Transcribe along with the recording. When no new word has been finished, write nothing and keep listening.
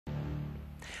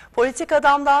Politik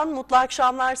Adam'dan mutlu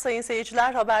akşamlar sayın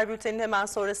seyirciler. Haber bülteninin hemen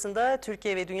sonrasında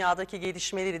Türkiye ve dünyadaki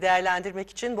gelişmeleri değerlendirmek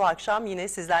için bu akşam yine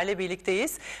sizlerle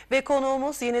birlikteyiz. Ve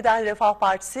konuğumuz Yeniden Refah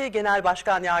Partisi Genel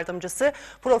Başkan Yardımcısı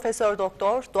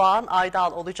Prof.Dr. Doğan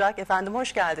Aydal olacak. Efendim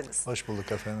hoş geldiniz. Hoş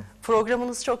bulduk efendim.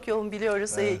 Programınız çok yoğun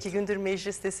biliyoruz. Evet. 2 gündür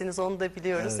meclistesiniz, onu da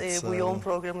biliyoruz. Evet, bu yoğun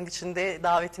programın içinde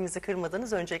davetimizi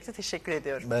kırmadınız. Öncelikle teşekkür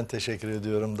ediyorum. Ben teşekkür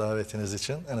ediyorum davetiniz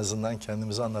için. En azından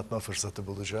kendimizi anlatma fırsatı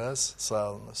bulacağız.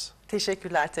 Sağ olunuz.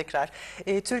 Teşekkürler tekrar.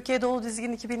 Türkiye dolu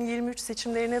dizgin 2023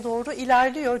 seçimlerine doğru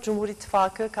ilerliyor. Cumhur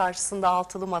İttifakı karşısında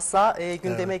altılı masa,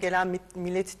 gündeme gelen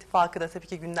Millet İttifakı da tabii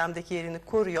ki gündemdeki yerini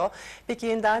koruyor. Peki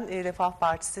Yeniden Refah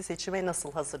Partisi seçime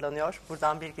nasıl hazırlanıyor?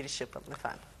 Buradan bir giriş yapalım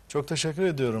efendim. Çok teşekkür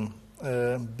ediyorum.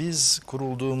 Biz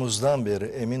kurulduğumuzdan beri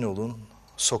emin olun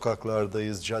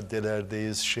sokaklardayız,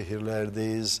 caddelerdeyiz,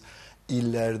 şehirlerdeyiz,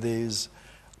 illerdeyiz.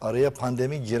 Araya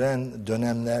pandemi giren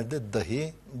dönemlerde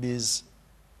dahi biz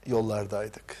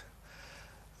yollardaydık.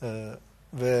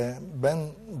 Ve ben,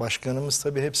 başkanımız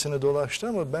tabii hepsini dolaştı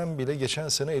ama ben bile geçen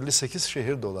sene 58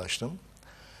 şehir dolaştım.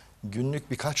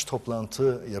 Günlük birkaç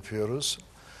toplantı yapıyoruz.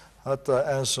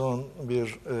 Hatta en son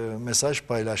bir mesaj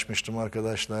paylaşmıştım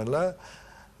arkadaşlarla.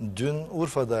 Dün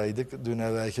Urfa'daydık, dün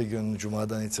evvelki gün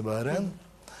Cuma'dan itibaren.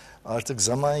 Artık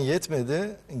zaman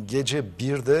yetmedi. Gece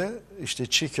 1'de işte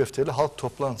çiğ köfteli halk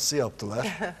toplantısı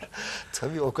yaptılar.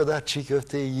 Tabii o kadar çiğ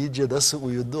köfteyi yiyince nasıl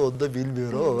uyudu onu da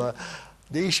bilmiyorum ama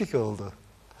değişik oldu.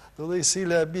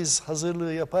 Dolayısıyla biz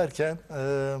hazırlığı yaparken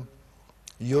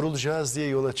yorulacağız diye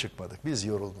yola çıkmadık. Biz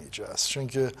yorulmayacağız.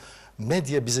 Çünkü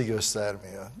medya bizi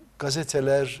göstermiyor.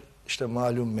 Gazeteler işte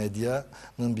malum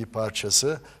medyanın bir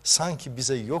parçası. Sanki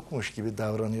bize yokmuş gibi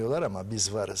davranıyorlar ama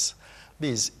biz varız.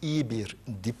 Biz iyi bir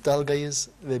dip dalgayız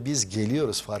ve biz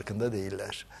geliyoruz, farkında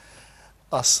değiller.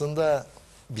 Aslında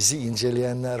bizi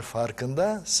inceleyenler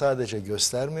farkında, sadece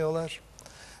göstermiyorlar.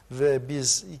 Ve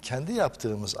biz kendi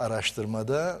yaptığımız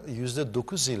araştırmada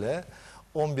 %9 ile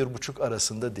 11,5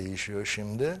 arasında değişiyor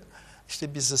şimdi.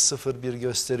 İşte bizi 0,1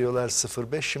 gösteriyorlar,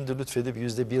 0,5, şimdi lütfedip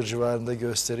 %1 civarında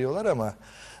gösteriyorlar ama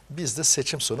biz de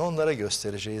seçim sonu onlara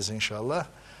göstereceğiz inşallah.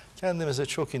 Kendimize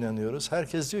çok inanıyoruz.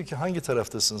 Herkes diyor ki hangi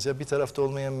taraftasınız? Ya bir tarafta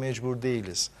olmaya mecbur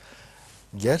değiliz.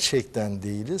 Gerçekten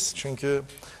değiliz. Çünkü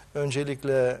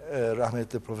öncelikle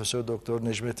rahmetli Prof.Dr.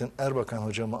 Necmettin Erbakan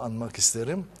hocamı anmak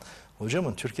isterim.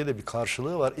 Hocamın Türkiye'de bir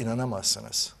karşılığı var,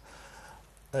 inanamazsınız.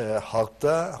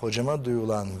 Halkta hocama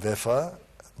duyulan vefa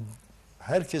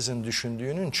herkesin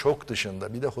düşündüğünün çok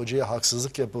dışında. Bir de hocaya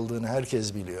haksızlık yapıldığını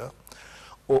herkes biliyor.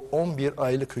 O 11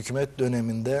 aylık hükümet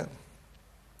döneminde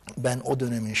ben o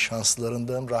dönemin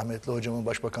şanslarından, rahmetli hocamın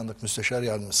başbakanlık müsteşar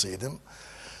yardımcısıydım.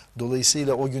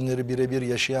 Dolayısıyla o günleri birebir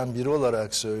yaşayan biri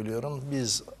olarak söylüyorum.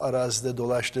 Biz arazide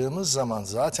dolaştığımız zaman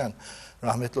zaten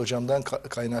rahmetli hocamdan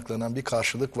kaynaklanan bir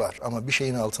karşılık var. Ama bir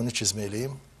şeyin altını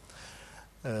çizmeliyim.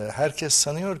 Herkes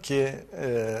sanıyor ki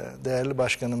değerli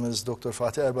başkanımız Dr.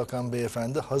 Fatih Erbakan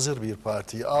beyefendi hazır bir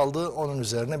partiyi aldı. Onun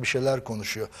üzerine bir şeyler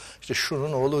konuşuyor. İşte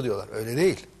şunun oğlu diyorlar. Öyle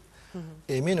değil.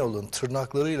 Emin olun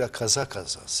tırnaklarıyla kaza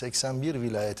kaza 81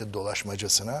 vilayeti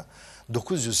dolaşmacasına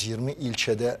 920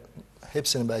 ilçede,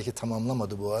 hepsini belki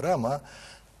tamamlamadı bu ara ama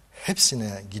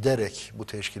hepsine giderek bu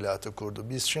teşkilatı kurdu.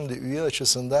 Biz şimdi üye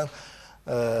açısından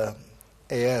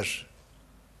eğer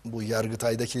bu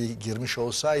Yargıtay'daki girmiş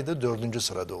olsaydı 4.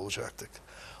 sırada olacaktık.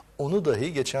 Onu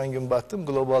dahi geçen gün baktım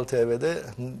Global TV'de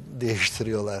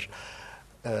değiştiriyorlar.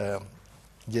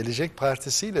 Gelecek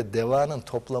Partisi ile DEVA'nın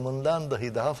toplamından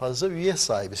dahi daha fazla üye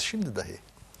sahibiz şimdi dahi.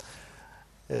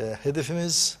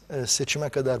 Hedefimiz seçime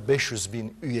kadar 500.000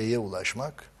 üyeye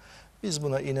ulaşmak. Biz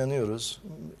buna inanıyoruz.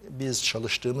 Biz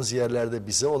çalıştığımız yerlerde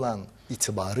bize olan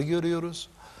itibarı görüyoruz.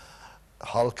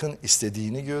 Halkın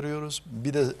istediğini görüyoruz.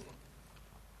 Bir de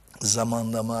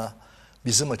zamanlama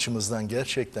bizim açımızdan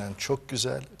gerçekten çok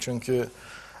güzel. Çünkü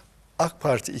AK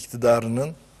Parti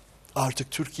iktidarının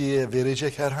artık Türkiye'ye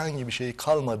verecek herhangi bir şey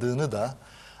kalmadığını da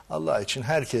Allah için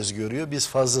herkes görüyor. Biz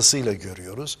fazlasıyla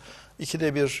görüyoruz.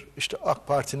 İkide bir işte AK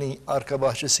Parti'nin arka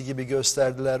bahçesi gibi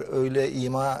gösterdiler. Öyle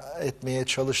ima etmeye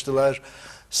çalıştılar.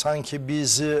 Sanki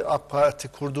bizi AK Parti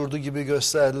kurdurdu gibi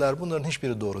gösterdiler. Bunların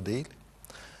hiçbiri doğru değil.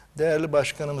 Değerli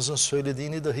başkanımızın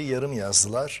söylediğini dahi yarım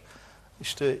yazdılar.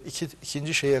 İşte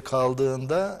ikinci şeye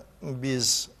kaldığında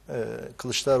biz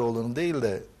Kılıçdaroğlu'nu değil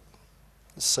de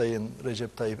Sayın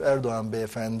Recep Tayyip Erdoğan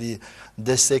beyefendiyi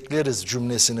destekleriz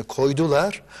cümlesini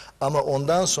koydular ama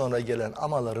ondan sonra gelen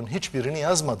amaların hiçbirini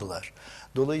yazmadılar.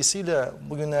 Dolayısıyla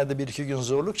bugünlerde 1-2 gün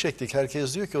zorluk çektik.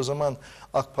 Herkes diyor ki o zaman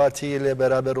AK Parti ile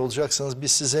beraber olacaksınız,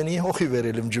 biz size niye oy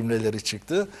verelim cümleleri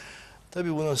çıktı.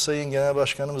 Tabii bunu Sayın Genel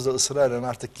Başkanımız da ısraren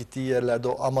artık gittiği yerlerde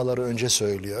o amaları önce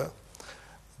söylüyor.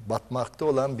 batmakta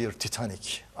olan bir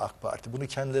Titanik AK Parti. Bunu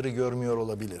kendileri görmüyor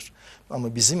olabilir.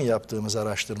 Ama bizim yaptığımız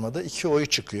araştırmada 2 oy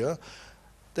çıkıyor.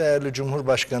 Değerli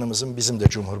Cumhurbaşkanımızın, bizim de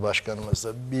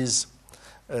Cumhurbaşkanımızla biz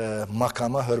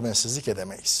makama hürmetsizlik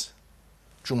edemeyiz.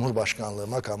 Cumhurbaşkanlığı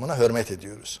makamına hürmet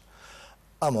ediyoruz.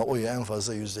 Ama oyu en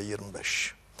fazla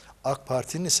 %25. AK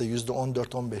Parti'nin ise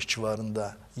 %14-15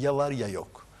 civarında ya var ya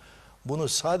yok. Bunu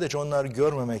sadece onlar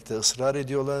görmemekte ısrar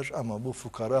ediyorlar ama bu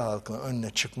fukara halkın önüne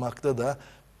çıkmakta da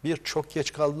bir çok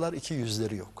geç kaldılar, 2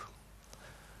 yüzleri yok.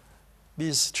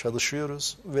 Biz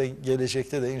çalışıyoruz ve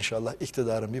gelecekte de inşallah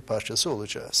iktidarın bir parçası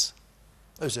olacağız.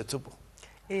 Özeti bu.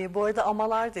 Bu arada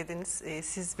amalar dediniz.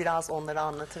 Siz biraz onları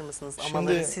anlatır mısınız?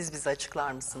 Amaları siz bize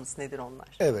açıklar mısınız? Nedir onlar?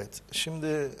 Evet.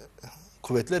 Şimdi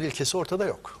kuvvetler ilkesi ortada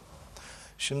yok.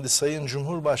 Şimdi Sayın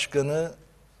Cumhurbaşkanı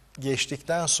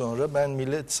geçtikten sonra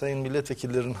ben sayın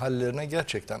milletvekillerin hallerine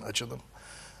gerçekten acıdım.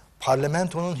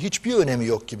 Parlamentonun hiçbir önemi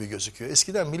yok gibi gözüküyor.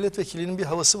 Eskiden milletvekilinin bir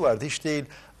havası vardı. Hiç değil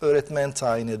öğretmen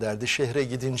tayin ederdi. Şehre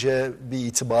gidince bir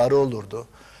itibarı olurdu.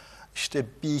 İşte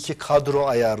bir iki kadro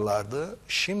ayarlardı.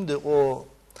 Şimdi o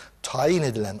tayin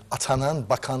edilen, atanan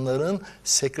bakanların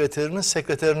sekreterinin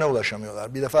sekreterine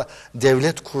ulaşamıyorlar. Bir defa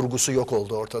devlet kurgusu yok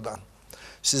oldu ortadan.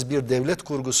 Siz bir devlet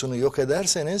kurgusunu yok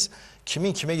ederseniz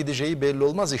kimin kime gideceği belli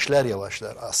olmaz, işler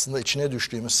yavaşlar. Aslında içine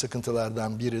düştüğümüz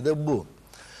sıkıntılardan biri de bu.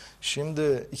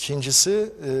 Şimdi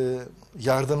ikincisi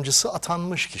yardımcısı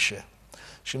atanmış kişi.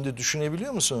 Şimdi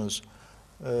düşünebiliyor musunuz?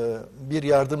 Bir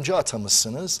yardımcı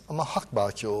atamışsınız ama hak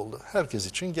baki oldu. Herkes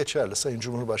için geçerli, Sayın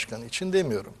Cumhurbaşkanı için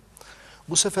demiyorum.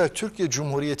 Bu sefer Türkiye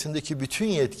Cumhuriyeti'ndeki bütün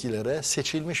yetkilere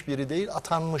seçilmiş biri değil,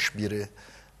 atanmış biri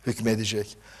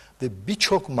hükmedecek. Ve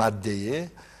birçok maddeyi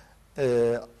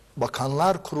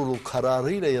Bakanlar Kurulu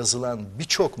kararıyla yazılan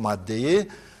birçok maddeyi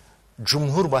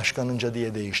Cumhurbaşkanınca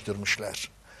diye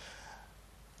değiştirmişler.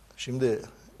 Şimdi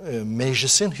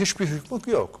meclisin hiçbir hükmü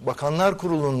yok. Bakanlar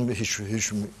Kurulu'nun hiçbir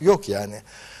hükmü yok yani.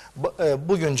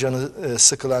 Bugün canı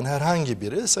sıkılan herhangi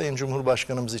biri, Sayın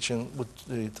Cumhurbaşkanımız için bu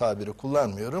tabiri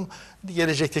kullanmıyorum,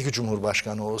 gelecekteki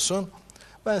Cumhurbaşkanı olsun.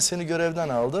 Ben seni görevden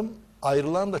aldım.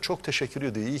 Ayrılan da çok teşekkür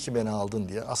ediyor. İyi ki beni aldın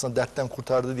diye. Aslında dertten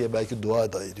kurtardı diye belki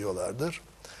dua da ediyorlardır.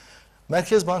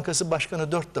 Merkez Bankası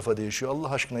Başkanı 4 defa değişiyor. Allah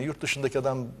aşkına yurt dışındaki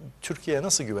adam Türkiye'ye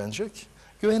nasıl güvenecek?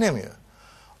 Güvenemiyor.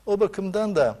 O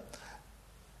bakımdan da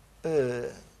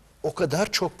o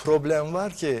kadar çok problem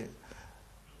var ki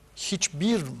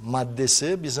hiçbir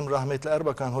maddesi bizim rahmetli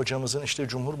Erbakan hocamızın işte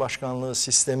Cumhurbaşkanlığı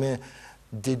sistemi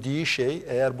dediği şey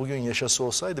eğer bugün yaşası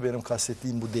olsaydı benim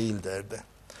kastettiğim bu değil derdi.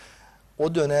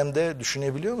 O dönemde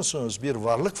düşünebiliyor musunuz? Bir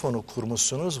varlık fonu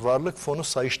kurmuşsunuz. Varlık fonu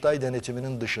Sayıştay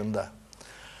denetiminin dışında.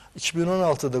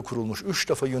 2016'da kurulmuş. 3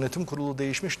 defa yönetim kurulu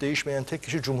değişmiş. Değişmeyen tek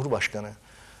kişi Cumhurbaşkanı.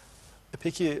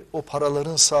 Peki o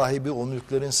paraların sahibi, o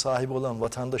mülklerin sahibi olan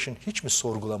vatandaşın hiç mi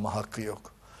sorgulama hakkı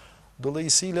yok?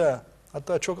 Dolayısıyla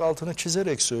hatta çok altını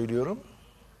çizerek söylüyorum.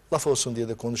 Laf olsun diye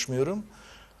de konuşmuyorum.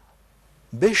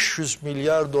 500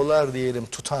 milyar dolar diyelim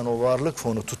tutan o varlık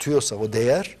fonu tutuyorsa o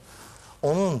değer,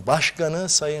 onun başkanı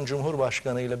Sayın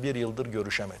Cumhurbaşkanı ile 1 yıldır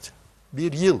görüşemedi.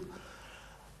 1 yıl.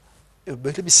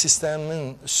 Böyle bir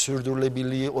sistemin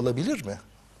sürdürülebilirliği olabilir mi?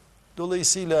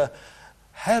 Dolayısıyla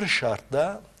her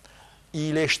şartta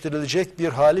iyileştirilecek bir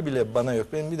hali bile bana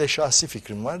yok. Benim bir de şahsi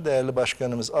fikrim var. Değerli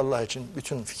başkanımız Allah için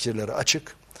bütün fikirleri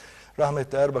açık.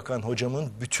 Rahmetli Erbakan hocamın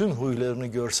bütün huylarını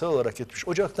görsel olarak yetmiş.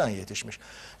 Ocaktan yetişmiş.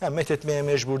 Yani methetmeye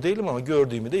mecbur değilim ama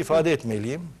gördüğümü de ifade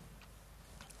etmeliyim.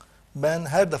 Ben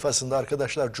her defasında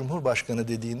arkadaşlar Cumhurbaşkanı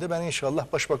dediğinde ben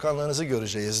inşallah başbakanlığınızı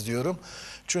göreceğiz diyorum.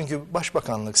 Çünkü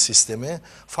başbakanlık sistemi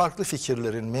farklı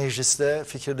fikirlerin mecliste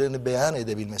fikirlerini beyan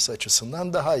edebilmesi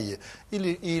açısından daha iyi.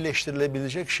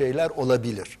 İyileştirilebilecek şeyler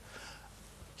olabilir.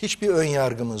 Hiçbir ön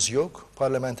yargımız yok.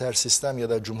 Parlamenter sistem ya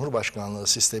da Cumhurbaşkanlığı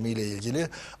sistemiyle ilgili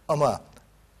ama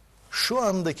şu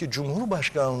andaki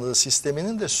Cumhurbaşkanlığı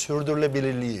sisteminin de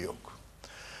sürdürülebilirliği yok.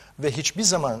 Ve hiçbir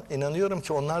zaman inanıyorum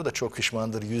ki onlar da çok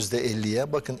pişmandır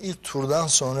 %50'ye. Bakın ilk turdan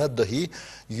sonra dahi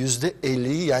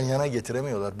 %50'yi yan yana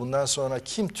getiremiyorlar. Bundan sonra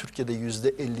kim Türkiye'de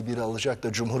 %51 alacak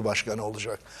da Cumhurbaşkanı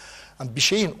olacak? Yani bir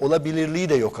şeyin olabilirliği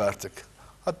de yok artık.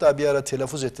 Hatta bir ara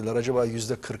telaffuz ettiler acaba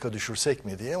 %40'a düşürsek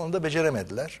mi diye. Onu da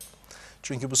beceremediler.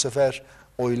 Çünkü bu sefer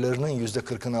oylarının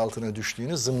 %40'ın altına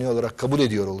düştüğünü zımni olarak kabul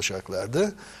ediyor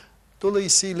olacaklardı.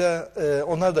 Dolayısıyla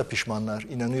onlar da pişmanlar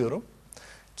inanıyorum.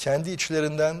 Kendi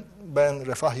içlerinden ben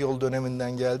Refah Yol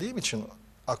döneminden geldiğim için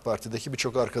AK Parti'deki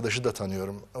birçok arkadaşı da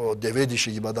tanıyorum. O deve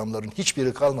dişi gibi adamların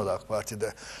hiçbiri kalmadı AK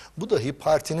Parti'de. Bu dahi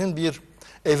partinin bir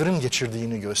evrim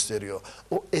geçirdiğini gösteriyor.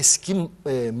 O eski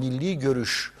milli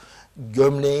görüş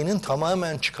gömleğinin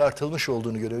tamamen çıkartılmış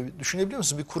olduğunu görüyor. Düşünebiliyor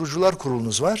musunuz? Bir kurucular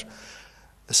kurulunuz var.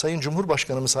 Sayın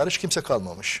Cumhurbaşkanımız hariç kimse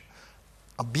kalmamış.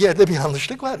 Bir yerde bir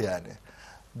yanlışlık var yani.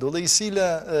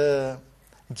 Dolayısıyla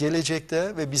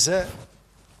gelecekte ve bize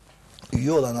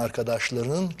üye olan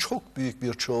arkadaşlarının çok büyük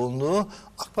bir çoğunluğu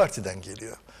AK Parti'den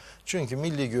geliyor. Çünkü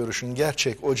milli görüşün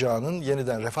gerçek ocağının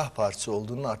Yeniden Refah Partisi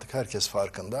olduğunu artık herkes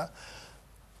farkında.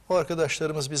 O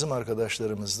arkadaşlarımız bizim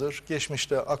arkadaşlarımızdır.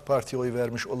 Geçmişte AK Parti'ye oy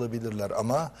vermiş olabilirler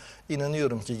ama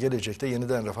inanıyorum ki gelecekte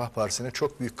Yeniden Refah Partisi'ne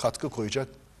çok büyük katkı koyacak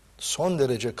son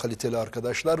derece kaliteli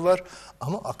arkadaşlar var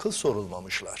ama akıl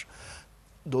sorulmamışlar.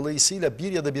 Dolayısıyla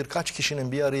bir ya da birkaç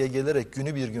kişinin bir araya gelerek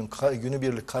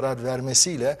günübirlik karar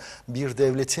vermesiyle bir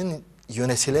devletin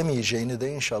yönetilemeyeceğini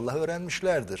de inşallah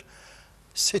öğrenmişlerdir.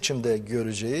 Seçimde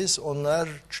göreceğiz. Onlar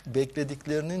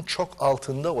beklediklerinin çok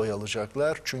altında oy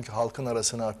alacaklar. Çünkü halkın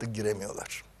arasına artık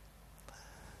giremiyorlar.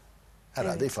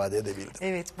 Herhalde evet. ifade edebildim.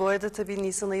 Evet, bu arada tabii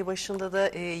Nisan ayı başında da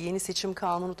yeni seçim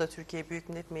kanunu da Türkiye Büyük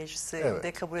Millet Meclisi'nde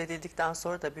Evet. kabul edildikten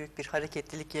sonra da büyük bir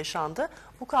hareketlilik yaşandı.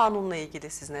 Bu kanunla ilgili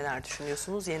siz neler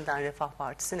düşünüyorsunuz? Yeniden Refah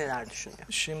Partisi neler düşünüyor?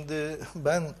 Şimdi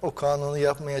ben o kanunu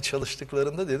yapmaya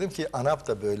çalıştıklarında dedim ki ANAP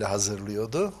da böyle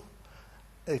hazırlıyordu.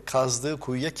 Kazdığı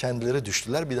kuyuya kendileri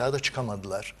düştüler, bir daha da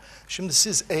çıkamadılar. Şimdi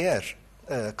siz eğer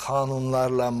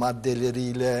kanunlarla,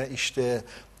 maddeleriyle işte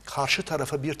karşı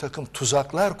tarafa bir takım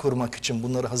tuzaklar kurmak için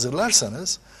bunları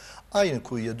hazırlarsanız aynı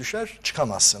kuyuya düşer,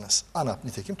 çıkamazsınız. ANAP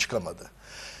nitekim çıkamadı.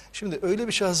 Şimdi öyle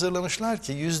bir şey hazırlamışlar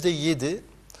ki %7,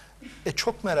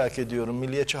 çok merak ediyorum,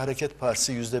 Milliyetçi Hareket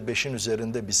Partisi %5'in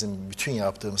üzerinde bizim bütün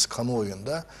yaptığımız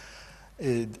kamuoyunda.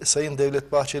 Sayın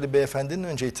Devlet Bahçeli Beyefendi'nin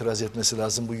önce itiraz etmesi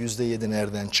lazım bu %7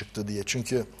 nereden çıktı diye.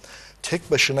 Çünkü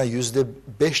tek başına %5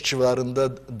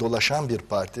 civarında dolaşan bir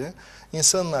parti,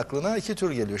 insanın aklına iki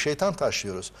tür geliyor. Şeytan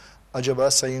taşlıyoruz.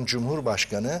 Acaba Sayın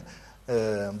Cumhurbaşkanı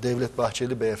Devlet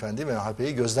Bahçeli Beyefendi ve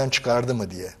MHP'yi gözden çıkardı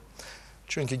mı diye.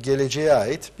 Çünkü geleceğe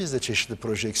ait biz de çeşitli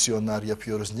projeksiyonlar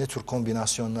yapıyoruz. Ne tür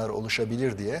kombinasyonlar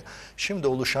oluşabilir diye. Şimdi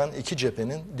oluşan iki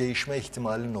cephenin değişme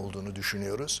ihtimalinin olduğunu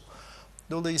düşünüyoruz.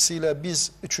 Dolayısıyla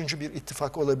biz üçüncü bir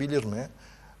ittifak olabilir mi?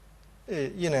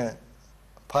 Yine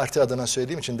parti adına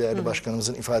söylediğim için değerli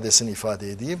başkanımızın ifadesini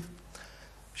ifade edeyim.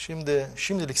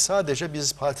 Şimdilik sadece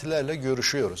biz partilerle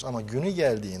görüşüyoruz ama günü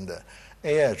geldiğinde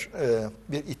eğer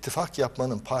bir ittifak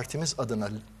yapmanın partimiz adına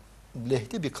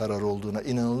lehte bir karar olduğuna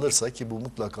inanılırsa ki bu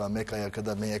mutlaka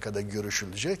MKYK'da, MYK'da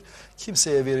görüşülecek,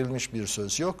 kimseye verilmiş bir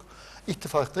söz yok.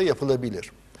 İttifakta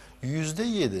yapılabilir.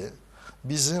 %7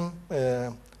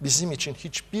 bizim için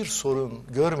hiçbir sorun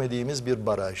görmediğimiz bir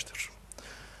barajdır.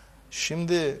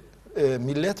 Şimdi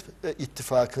Millet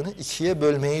İttifakı'nı ikiye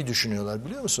bölmeyi düşünüyorlar,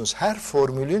 biliyor musunuz? Her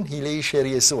formülün hile-i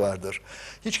şeriyesi vardır.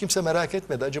 Hiç kimse merak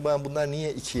etmedi. Acaba bunlar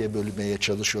niye ikiye bölmeye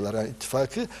çalışıyorlar? Yani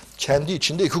ittifakı kendi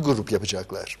içinde iki grup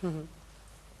yapacaklar.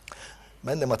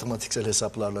 Ben de matematiksel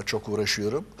hesaplarla çok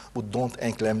uğraşıyorum. Bu don't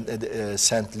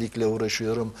centlikle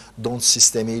uğraşıyorum. Don't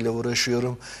sistemiyle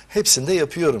uğraşıyorum. Hepsinde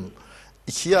yapıyorum.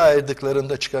 İkiye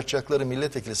ayırdıklarında çıkartacakları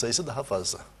milletvekili sayısı daha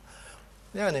fazla.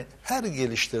 Yani her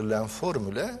geliştirilen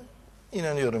formüle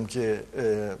inanıyorum ki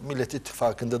Millet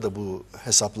İttifakı'nda da bu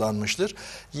hesaplanmıştır.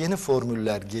 Yeni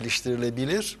formüller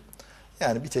geliştirilebilir.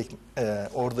 Yani bir tek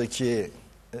oradaki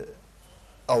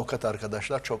avukat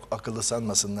arkadaşlar çok akıllı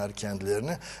sanmasınlar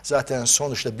kendilerini. Zaten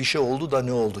sonuçta bir şey oldu da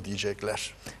ne oldu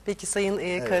diyecekler. Peki Sayın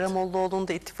Evet. Karamollaoğlu'nun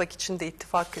da ittifak içinde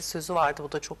ittifak sözü vardı.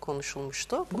 Bu da çok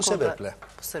konuşulmuştu. Bu sebeple.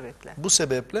 Bu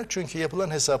sebeple Çünkü yapılan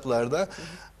hesaplarda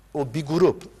o bir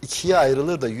grup ikiye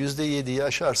ayrılır da %7'yi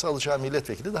aşarsa alacağı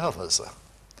milletvekili daha fazla.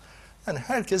 Yani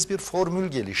herkes bir formül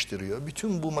geliştiriyor.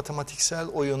 Bütün bu matematiksel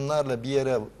oyunlarla bir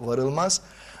yere varılmaz.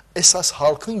 Esas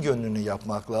halkın gönlünü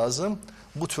yapmak lazım.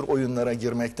 Bu tür oyunlara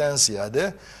girmekten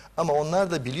ziyade. Ama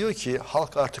onlar da biliyor ki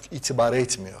halk artık itibar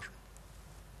etmiyor.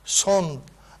 Son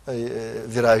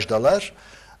virajdalar.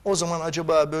 O zaman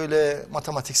acaba böyle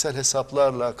matematiksel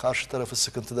hesaplarla karşı tarafı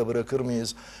sıkıntıda bırakır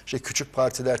mıyız? İşte küçük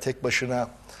partiler tek başına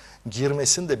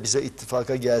girmesin de bize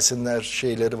ittifaka gelsinler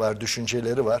şeyleri var,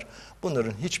 düşünceleri var.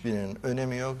 Bunların hiçbirinin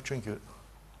önemi yok. Çünkü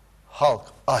halk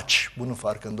aç, bunun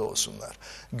farkında olsunlar.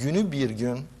 Günü bir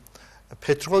gün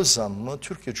petrol zammı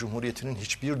Türkiye Cumhuriyeti'nin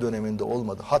hiçbir döneminde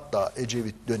olmadı. Hatta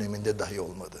Ecevit döneminde dahi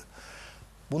olmadı.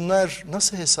 Bunlar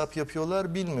nasıl hesap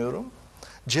yapıyorlar bilmiyorum.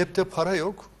 Cepte para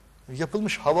yok.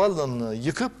 Yapılmış havaalanını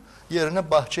yıkıp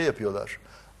yerine bahçe yapıyorlar.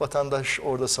 Vatandaş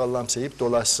orada sallamsayıp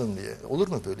dolaşsın diye. Olur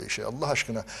mu böyle şey Allah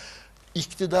aşkına?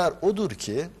 İktidar odur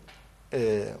ki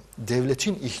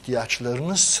devletin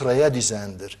ihtiyaçlarını sıraya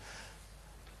dizendir.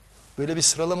 Böyle bir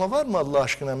sıralama var mı Allah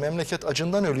aşkına? Memleket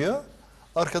acından ölüyor.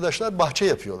 Arkadaşlar bahçe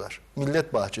yapıyorlar.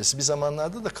 Millet bahçesi. Bir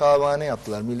zamanlarda da kahvehane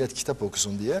yaptılar. Millet kitap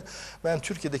okusun diye. Ben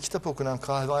Türkiye'de kitap okunan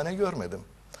kahvehane görmedim.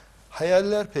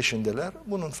 Hayaller peşindeler.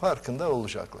 Bunun farkında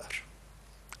olacaklar.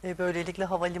 Böylelikle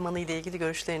havalimanı ile ilgili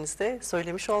görüşlerinizi de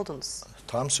söylemiş oldunuz.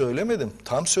 Tam söylemedim.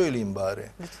 Tam söyleyeyim bari.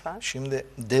 Lütfen. Şimdi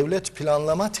Devlet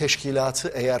Planlama Teşkilatı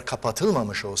eğer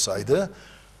kapatılmamış olsaydı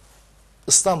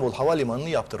İstanbul Havalimanı'nı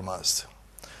yaptırmazdı.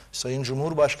 Sayın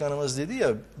Cumhurbaşkanımız dedi ya,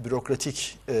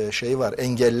 bürokratik şey var,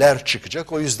 engeller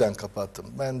çıkacak, o yüzden kapattım.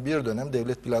 Ben bir dönem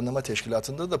Devlet Planlama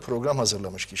Teşkilatı'nda da program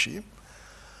hazırlamış kişiyim.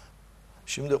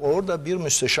 Şimdi orada bir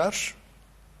müsteşar,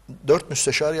 4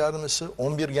 müsteşar yardımcısı,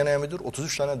 11 genel müdür,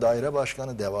 33 tane daire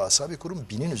başkanı, devasa bir kurum,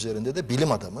 1000'in üzerinde de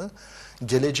bilim adamı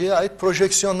geleceğe ait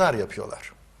projeksiyonlar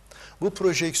yapıyorlar. Bu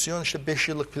projeksiyon işte 5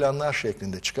 yıllık planlar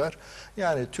şeklinde çıkar.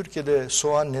 Yani Türkiye'de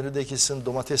soğan nerede ekilsin,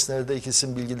 domates nerede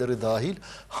ekilsin bilgileri dahil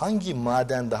hangi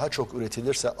maden daha çok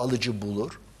üretilirse alıcı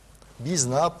bulur. Biz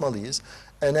ne yapmalıyız?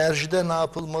 Enerjide ne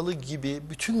yapılmalı gibi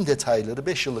bütün detayları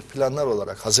 5 yıllık planlar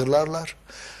olarak hazırlarlar.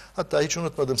 Hatta hiç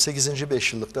unutmadım 8.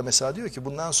 5 yıllıkta mesela diyor ki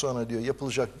bundan sonra diyor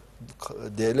yapılacak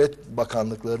devlet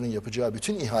bakanlıklarının yapacağı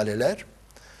bütün ihaleler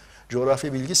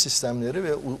coğrafi bilgi sistemleri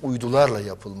ve uydularla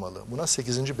yapılmalı. Buna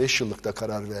 8. 5 yıllıkta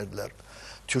karar verdiler.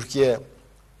 Türkiye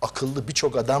akıllı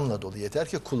birçok adamla dolu, yeter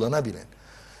ki kullanabilin.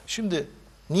 Şimdi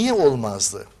niye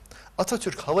olmazdı?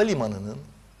 Atatürk Havalimanı'nın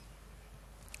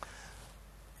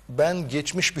ben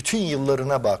geçmiş bütün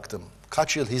yıllarına baktım.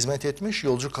 Kaç yıl hizmet etmiş,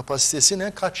 yolcu kapasitesi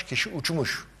ne, kaç kişi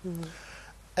uçmuş.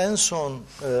 En son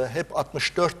hep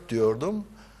 64 diyordum.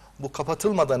 Bu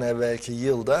kapatılmadan evvelki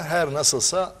yılda her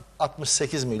nasılsa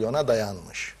 68 milyona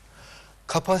dayanmış.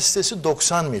 Kapasitesi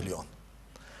 90 milyon.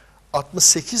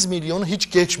 68 milyonu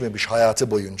hiç geçmemiş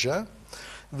hayatı boyunca.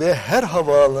 Ve her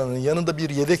havaalanının yanında bir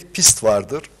yedek pist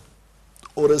vardır.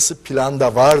 Orası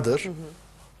planda vardır.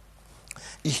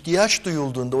 İhtiyaç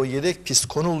duyulduğunda o yedek pist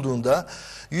konulduğunda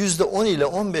 %10 ile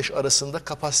 15 arasında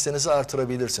kapasitenizi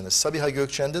artırabilirsiniz. Sabiha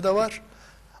Gökçen'de de var,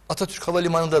 Atatürk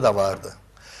Havalimanı'nda da vardı.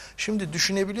 Şimdi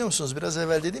düşünebiliyor musunuz? Biraz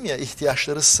evvel dedim ya,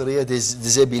 ihtiyaçları sıraya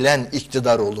dizebilen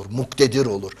iktidar olur, muktedir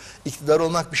olur. İktidar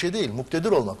olmak bir şey değil,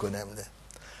 muktedir olmak önemli.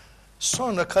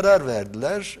 Sonra karar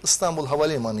verdiler, İstanbul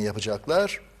Havalimanı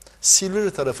yapacaklar.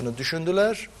 Silivri tarafını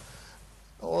düşündüler,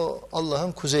 o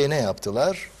Allah'ın kuzeyine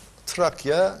yaptılar.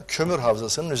 Trakya kömür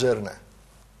havzasının üzerine.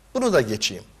 Bunu da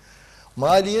geçeyim.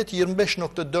 Maliyet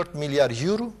 25,4 milyar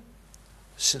euro,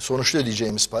 sonuçta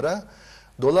ödeyeceğimiz para.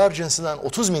 Dolar cinsinden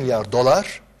 30 milyar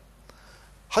dolar.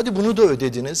 Hadi bunu da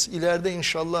ödediniz. İleride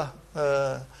inşallah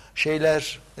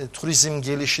turizm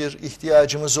gelişir,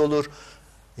 ihtiyacımız olur.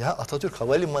 Ya Atatürk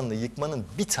Havalimanı'nı yıkmanın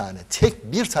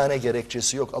tek bir tane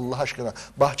gerekçesi yok Allah aşkına.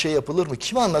 Bahçe yapılır mı?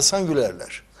 Kime anlatsan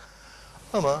gülerler.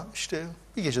 Ama işte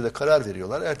bir gecede karar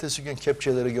veriyorlar. Ertesi gün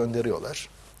kepçeleri gönderiyorlar.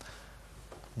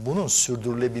 Bunun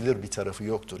sürdürülebilir bir tarafı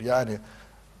yoktur. Yani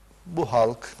bu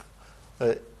halk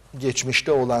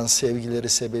geçmişte olan sevgileri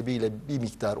sebebiyle bir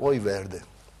miktar oy verdi.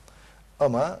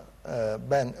 Ama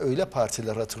ben öyle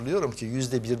partiler hatırlıyorum ki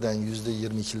 %1'den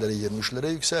 %22'lere,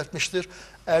 23'lere yükseltmiştir.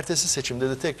 Ertesi seçimde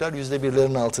de tekrar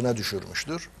 %1'lerin altına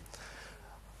düşürmüştür.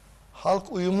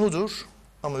 Halk uyumludur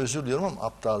ama özür diliyorum ama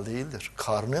aptal değildir.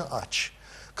 Karnı aç.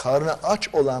 Karnı aç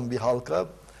olan bir halka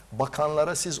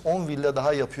bakanlara siz 10 villa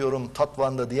daha yapıyorum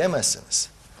Tatvan'da diyemezsiniz.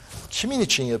 Kimin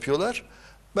için yapıyorlar?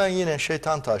 Ben yine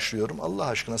şeytan taşlıyorum. Allah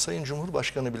aşkına Sayın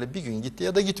Cumhurbaşkanı bile bir gün gitti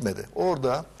ya da gitmedi.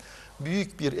 Orada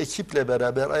büyük bir ekiple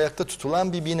beraber ayakta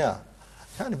tutulan bir bina.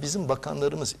 Yani bizim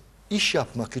bakanlarımız iş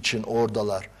yapmak için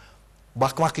oradalar.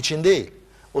 Bakmak için değil.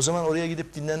 O zaman oraya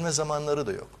gidip dinlenme zamanları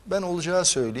da yok. Ben olacağı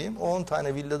söyleyeyim. 10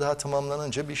 tane villa daha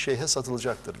tamamlanınca bir şeyhe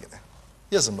satılacaktır yine.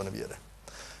 Yazın bunu bir yere.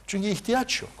 Çünkü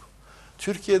ihtiyaç yok.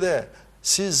 Türkiye'de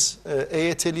siz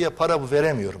EYT'liye para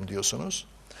veremiyorum diyorsunuz.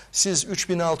 Siz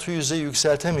 3600'e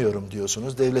yükseltemiyorum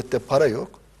diyorsunuz. Devlette para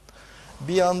yok.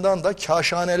 Bir yandan da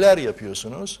kâşhaneler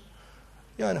yapıyorsunuz.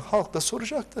 Yani halk da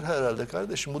soracaktır herhalde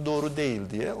kardeşim bu doğru değil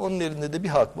diye. Onun elinde de bir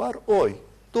hak var, oy.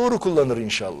 Doğru kullanır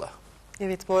inşallah.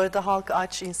 Evet, bu arada halk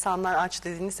aç, insanlar aç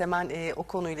dediğiniz hemen o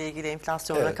konuyla ilgili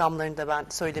enflasyon rakamlarını da ben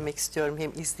söylemek istiyorum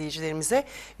hem izleyicilerimize.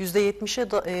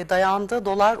 %70'e dayandı,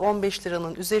 dolar 15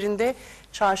 liranın üzerinde.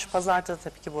 Çarşı pazarda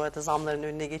tabii ki bu arada zamların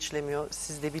önüne geçilemiyor,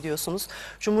 siz de biliyorsunuz.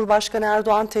 Cumhurbaşkanı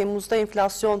Erdoğan Temmuz'da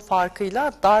enflasyon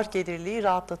farkıyla dar gelirliği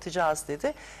rahatlatacağız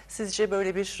dedi. Sizce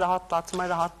böyle bir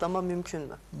rahatlama mümkün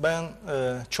mü? Ben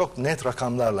çok net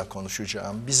rakamlarla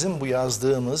konuşacağım. Bizim bu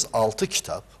yazdığımız 6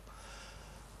 kitap,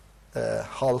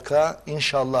 halka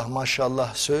inşallah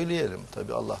maşallah söyleyelim.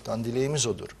 Tabii Allah'tan dileğimiz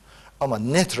odur. Ama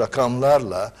net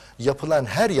rakamlarla yapılan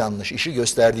her yanlış işi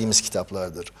gösterdiğimiz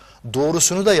kitaplardır.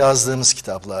 Doğrusunu da yazdığımız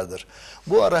kitaplardır.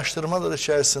 Bu araştırmalar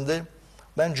içerisinde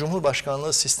ben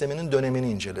Cumhurbaşkanlığı sisteminin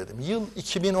dönemini inceledim. Yıl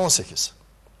 2018.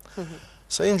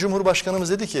 Sayın Cumhurbaşkanımız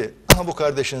dedi ki, aha bu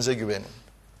kardeşinize güvenin.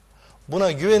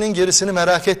 Buna güvenin, gerisini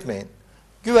merak etmeyin.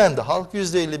 Güvendi. Halk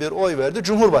 %51 oy verdi.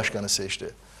 Cumhurbaşkanı seçti.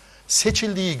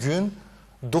 Seçildiği gün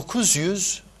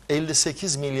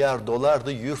 958 milyar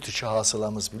dolardı yurt içi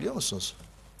hasılamız, biliyor musunuz?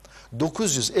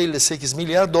 958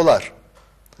 milyar dolar.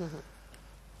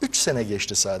 3 sene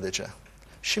geçti sadece.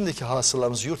 Şimdiki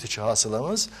hasılamız, yurt içi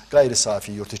hasılamız, gayri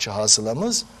safi yurt içi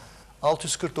hasılamız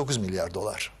 649 milyar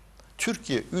dolar.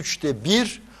 Türkiye 3'te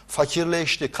 1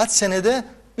 fakirleşti. Kaç senede?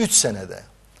 3 senede.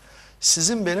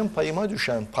 Sizin benim payıma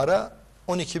düşen para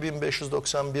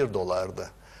 12.591 dolardı.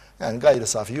 Yani gayri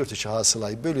safi yurt içi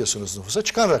hasılayı bölüyorsunuz nüfusa,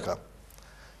 çıkan rakam.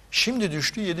 Şimdi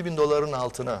düştü 7.000 doların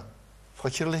altına.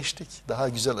 Fakirleştik. Daha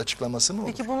güzel açıklaması mı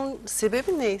olur? Peki bunun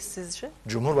sebebi ne sizce?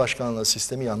 Cumhurbaşkanlığı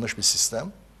sistemi yanlış bir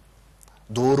sistem.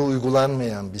 Doğru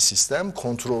uygulanmayan bir sistem,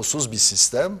 kontrolsüz bir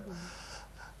sistem.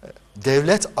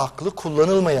 Devlet aklı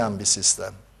kullanılmayan bir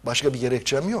sistem. Başka bir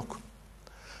gerekçem yok.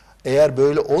 Eğer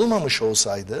böyle olmamış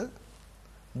olsaydı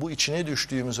bu içine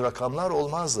düştüğümüz rakamlar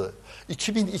olmazdı.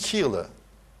 2002 yılı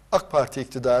AK Parti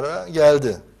iktidara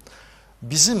geldi.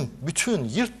 Bizim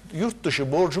bütün yurt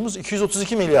dışı borcumuz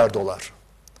 232 milyar dolar.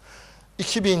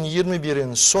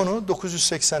 2021'in sonu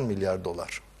 980 milyar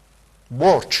dolar.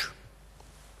 Borç.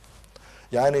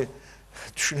 Yani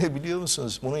düşünebiliyor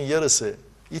musunuz? Bunun yarısı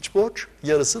iç borç,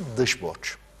 yarısı dış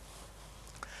borç.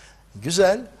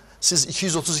 Güzel. Siz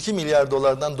 232 milyar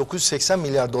dolardan 980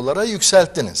 milyar dolara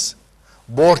yükselttiniz.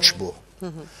 Borç bu.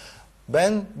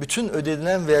 Ben bütün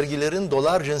ödenilen vergilerin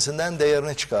dolar cinsinden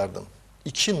değerini çıkardım.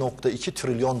 2.2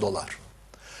 trilyon dolar.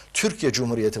 Türkiye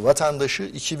Cumhuriyeti vatandaşı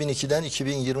 2002'den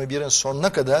 2021'in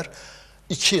sonuna kadar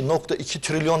 2.2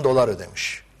 trilyon dolar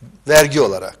ödemiş. Vergi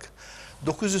olarak.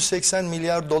 980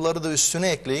 milyar doları da üstüne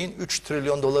ekleyin, 3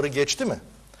 trilyon doları geçti mi?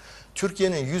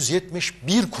 Türkiye'nin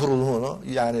 171 kurulumunu,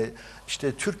 yani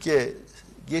işte Türkiye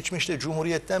geçmişte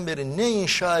Cumhuriyet'ten beri ne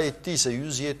inşa ettiyse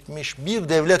 171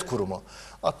 devlet kurumu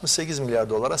 68 milyar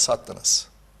dolara sattınız.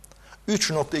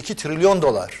 3.2 trilyon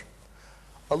dolar.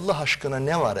 Allah aşkına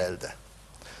ne var elde?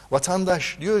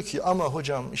 Vatandaş diyor ki ama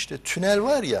hocam işte tünel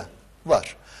var ya,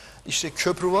 var. İşte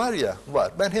köprü var ya,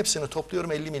 var. Ben hepsini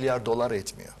topluyorum, 50 milyar dolar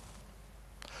etmiyor.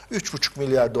 3,5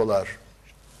 milyar dolar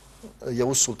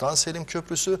Yavuz Sultan Selim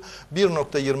Köprüsü,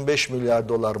 1.25 milyar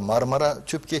dolar Marmara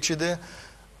tüp geçidi,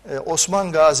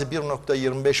 Osman Gazi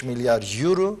 1.25 milyar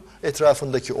euro,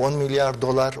 etrafındaki 10 milyar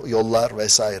dolar yollar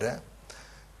vesaire.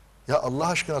 Ya Allah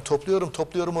aşkına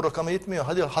topluyorum o rakama yetmiyor.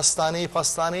 Hadi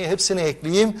hastaneyi hepsini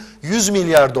ekleyeyim, 100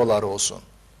 milyar dolar olsun.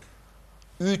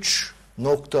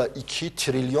 3.2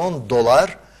 trilyon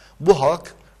dolar bu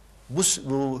halk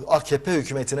bu AKP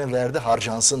hükümetine verdi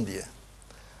harcansın diye.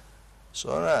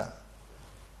 Sonra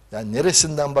yani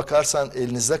neresinden bakarsan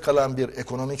elinizde kalan bir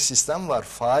ekonomik sistem var,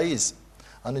 faiz.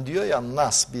 Hani diyor ya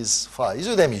nas, biz faiz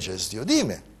ödemeyeceğiz diyor, değil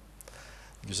mi?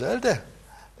 Güzel de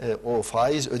o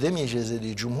faiz ödemeyeceğiz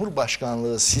dediği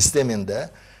Cumhurbaşkanlığı sisteminde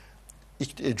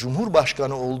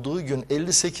Cumhurbaşkanı olduğu gün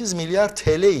 58 milyar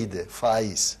TL idi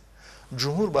faiz.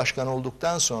 Cumhurbaşkanı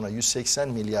olduktan sonra 180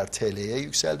 milyar TL'ye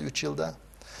yükseldi 3 yılda.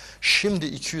 Şimdi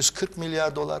 240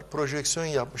 milyar dolar projeksiyon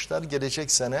yapmışlar.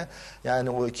 Gelecek sene yani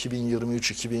o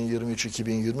 2023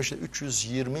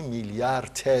 320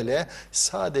 milyar TL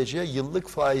sadece yıllık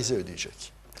faizi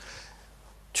ödeyecek.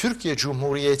 Türkiye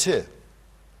Cumhuriyeti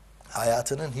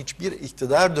hayatının hiçbir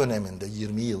iktidar döneminde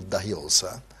 20 yıl dahi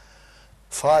olsa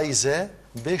faize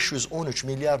 513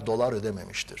 milyar dolar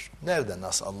ödememiştir. Nerede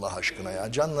nas Allah aşkına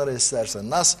ya? Canları isterse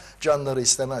nas, canları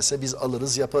istemezse biz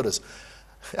alırız yaparız.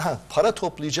 Ya, para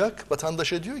toplayacak,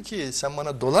 vatandaşa diyor ki sen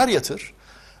bana dolar yatır,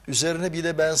 üzerine bir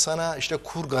de ben sana işte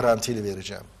kur garantili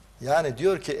vereceğim. Yani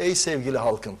diyor ki ey sevgili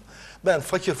halkım, ben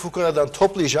fakir fukaradan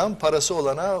toplayacağım, parası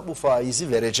olana bu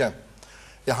faizi vereceğim.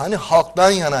 Ya hani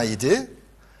halktan yanaydı,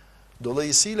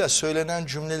 dolayısıyla söylenen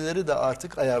cümleleri de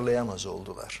artık ayarlayamaz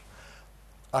oldular.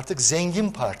 Artık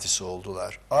zengin partisi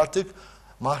oldular. Artık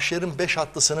mahşerin 5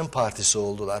 atlısının partisi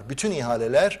oldular. Bütün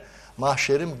ihaleler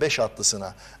mahşerin 5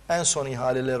 atlısına. En son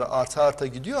ihaleleri arta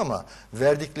gidiyor ama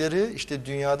verdikleri işte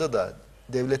dünyada da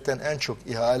devletten en çok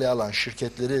ihale alan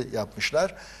şirketleri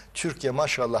yapmışlar. Türkiye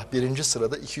maşallah 1.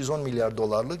 sırada 210 milyar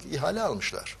dolarlık ihale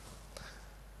almışlar.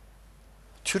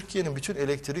 Türkiye'nin bütün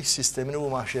elektrik sistemini bu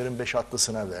mahşerin 5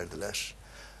 atlısına verdiler.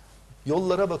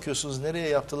 Yollara bakıyorsunuz nereye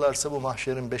yaptılarsa bu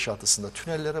mahşerin 5 atlısında.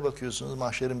 Tünellere bakıyorsunuz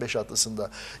mahşerin 5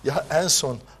 atlısında. Ya en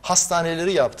son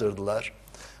hastaneleri yaptırdılar.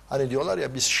 Hani diyorlar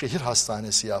ya biz şehir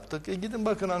hastanesi yaptık. Gidin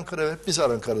bakın Ankara, hep biz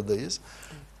Ankara'dayız.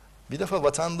 Bir defa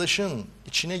vatandaşın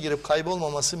içine girip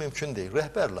kaybolmaması mümkün değil.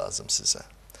 Rehber lazım size.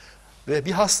 Ve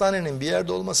bir hastanenin bir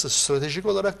yerde olması stratejik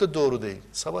olarak da doğru değil.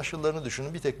 Savaş yıllarını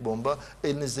düşünün, bir tek bomba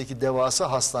elinizdeki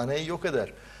devasa hastaneyi yok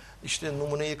eder. İşte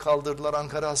numuneyi kaldırdılar,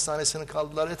 Ankara Hastanesi'ni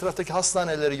kaldırdılar, etraftaki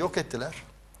hastaneleri yok ettiler.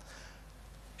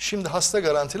 Şimdi hasta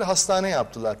garantili hastane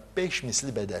yaptılar 5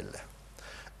 misli bedelle.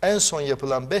 En son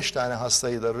yapılan 5 tane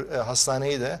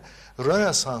hastaneyi de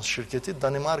Rönesans şirketi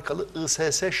Danimarkalı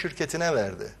ISS şirketine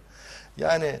verdi.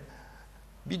 Yani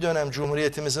bir dönem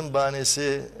Cumhuriyetimizin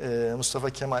bahanesi Mustafa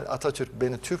Kemal Atatürk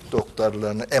beni Türk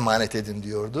doktorlarına emanet edin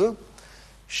diyordu.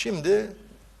 Şimdi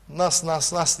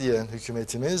nas diyen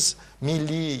hükümetimiz,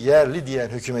 milli yerli diyen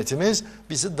hükümetimiz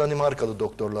bizi Danimarkalı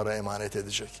doktorlara emanet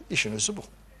edecek. İşin özü bu.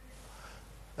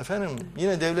 Efendim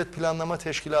yine devlet planlama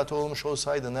teşkilatı olmuş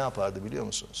olsaydı ne yapardı biliyor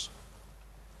musunuz?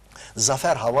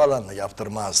 Zafer Havaalanı'nı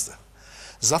yaptırmazdı.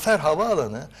 Zafer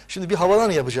Havaalanı, şimdi bir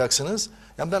havaalanı yapacaksınız.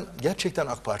 Yani ben gerçekten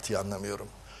AK Parti'yi anlamıyorum.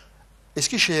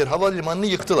 Eskişehir Havalimanı'nı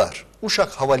yıktılar.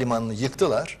 Uşak Havalimanı'nı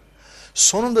yıktılar.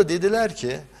 Sonunda dediler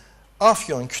ki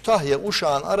Afyon, Kütahya,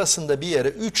 Uşak'ın arasında bir yere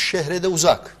 3 şehre de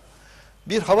uzak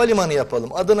bir havalimanı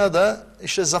yapalım. Adına da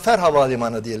işte Zafer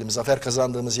Havalimanı diyelim. Zafer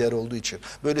kazandığımız yer olduğu için.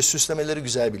 Böyle süslemeleri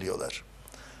güzel biliyorlar.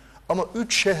 Ama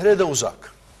 3 şehre de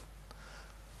uzak.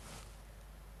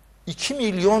 2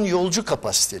 milyon yolcu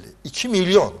kapasiteli. 2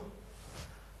 milyon.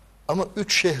 Ama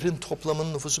 3 şehrin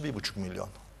toplamının nüfusu 1,5 milyon.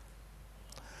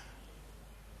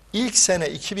 İlk sene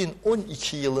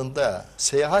 2012 yılında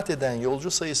seyahat eden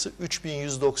yolcu sayısı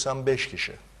 3195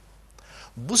 kişi.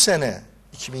 Bu sene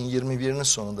 2021'in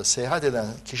sonunda seyahat eden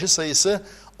kişi sayısı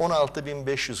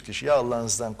 16.500 kişi. Ya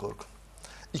Allah'ınızdan korkun.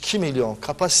 2 milyon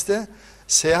kapasite,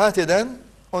 seyahat eden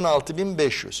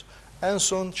 16.500. En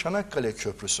son Çanakkale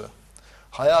Köprüsü.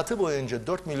 Hayatı boyunca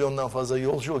 4 milyondan fazla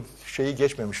yolcu şeyi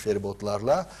geçmemiş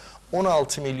feribotlarla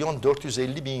 16 milyon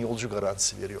 450 bin yolcu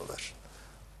garantisi veriyorlar.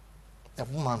 Ya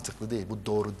bu mantıklı değil, bu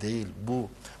doğru değil, bu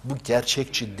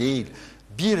gerçekçi değil.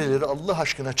 Birileri Allah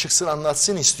aşkına çıksın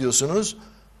anlatsın istiyorsunuz.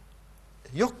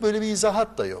 Yok böyle bir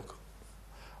izahat da yok.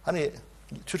 Hani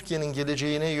Türkiye'nin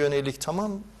geleceğine yönelik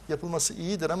tamam yapılması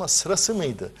iyidir ama sırası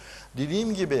mıydı?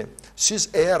 Dediğim gibi siz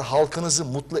eğer halkınızı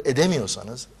mutlu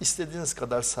edemiyorsanız istediğiniz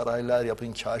kadar saraylar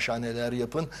yapın, kâşhaneler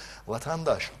yapın.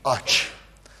 Vatandaş aç.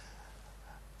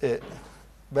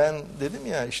 Ben dedim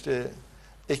ya işte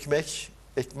ekmek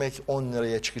 10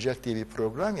 liraya çıkacak diye bir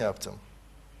program yaptım.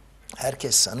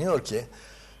 Herkes sanıyor ki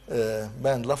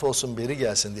ben laf olsun beri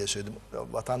gelsin diye söyledim.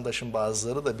 Vatandaşın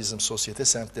bazıları da bizim sosyete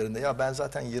semtlerinde ya ben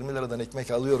zaten 20 liradan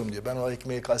ekmek alıyorum diyor. Ben o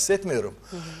ekmeği kastetmiyorum.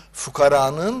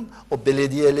 Fukaranın o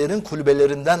belediyelerin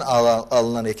kulübelerinden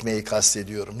alınan ekmeği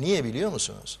kastediyorum. Niye biliyor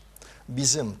musunuz?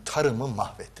 Bizim tarımı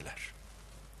mahvettiler.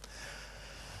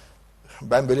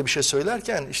 Ben böyle bir şey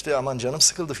söylerken işte aman canım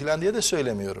sıkıldı falan diye de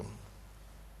söylemiyorum.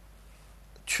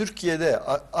 Türkiye'de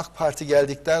AK Parti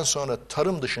geldikten sonra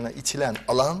tarım dışına itilen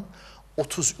alan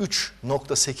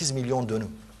 33.8 milyon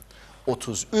dönüm.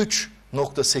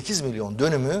 33.8 milyon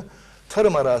dönümü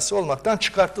tarım arazisi olmaktan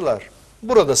çıkarttılar.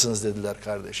 Buradasınız dediler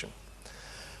kardeşim.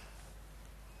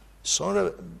 Sonra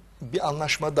bir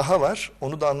anlaşma daha var.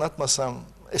 Onu da anlatmasam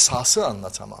esası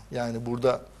anlatamam. Yani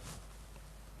burada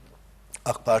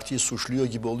AK Parti'yi suçluyor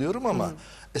gibi oluyorum ama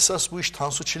esas bu iş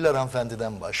Tansu Çiller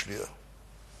hanımefendiden başlıyor.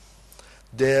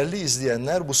 Değerli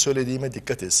izleyenler bu söylediğime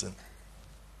dikkat etsin.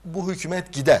 Bu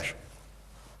hükümet gider.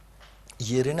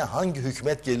 Yerine hangi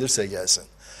hükümet gelirse gelsin.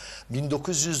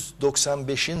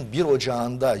 1995'in 1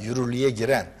 Ocağı'nda yürürlüğe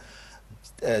giren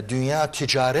Dünya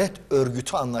Ticaret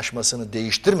Örgütü anlaşmasını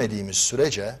değiştirmediğimiz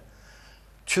sürece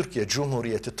Türkiye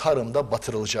Cumhuriyeti tarımda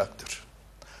batırılacaktır.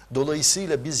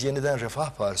 Dolayısıyla biz Yeniden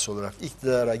Refah Partisi olarak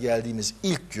iktidara geldiğimiz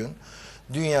ilk gün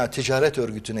Dünya Ticaret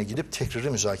Örgütü'ne gidip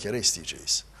tekrarı müzakere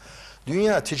isteyeceğiz.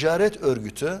 Dünya Ticaret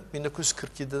Örgütü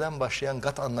 1947'den başlayan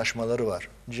GATT anlaşmaları var.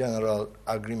 General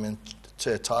Agreement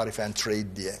Tariff and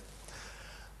Trade diye.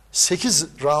 8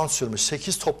 round sürmüş,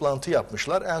 8 toplantı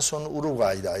yapmışlar. En sonu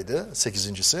Uruguay'daydı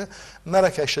 8.'si.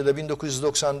 Marrakeş'te de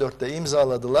 1994'te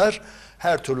imzaladılar.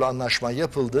 Her türlü anlaşma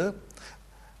yapıldı.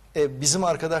 Bizim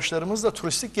arkadaşlarımız da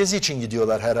turistik gezi için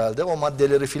gidiyorlar herhalde. O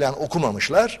maddeleri filan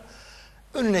okumamışlar.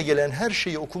 Önüne gelen her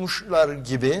şeyi okumuşlar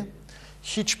gibi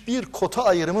hiçbir kota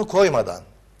ayrımı koymadan,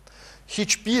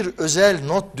 hiçbir özel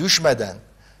not düşmeden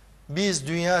biz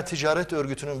Dünya Ticaret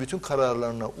Örgütü'nün bütün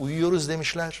kararlarına uyuyoruz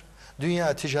demişler.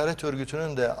 Dünya Ticaret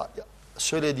Örgütü'nün de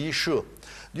söylediği şu.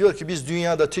 Diyor ki biz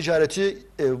dünyada ticareti,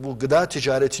 bu gıda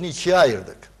ticaretini ikiye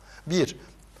ayırdık. Bir,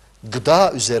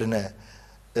 gıda üzerine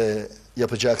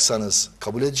yapacaksanız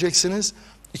kabul edeceksiniz.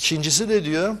 İkincisi de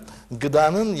diyor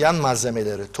gıdanın yan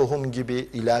malzemeleri, tohum gibi,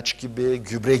 ilaç gibi,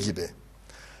 gübre gibi.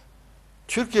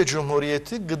 Türkiye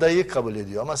Cumhuriyeti gıdayı kabul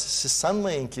ediyor ama siz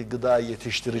sanmayın ki gıda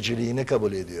yetiştiriciliğini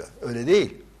kabul ediyor. Öyle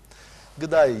değil.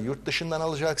 Gıdayı yurt dışından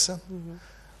alacaksın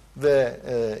ve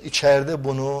içeride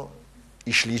bunu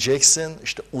işleyeceksin,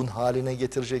 işte un haline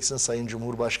getireceksin. Sayın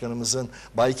Cumhurbaşkanımızın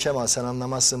Bay Kemal sen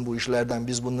anlamazsın bu işlerden,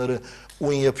 biz bunları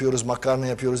un yapıyoruz, makarna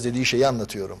yapıyoruz dediği şeyi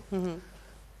anlatıyorum.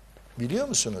 Biliyor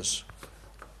musunuz?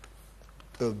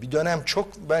 Bir dönem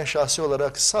ben şahsi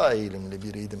olarak sağ eğilimli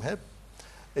biriydim hep.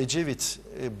 Ecevit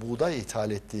buğday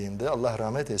ithal ettiğinde, Allah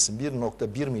rahmet etsin,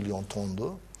 1,1 milyon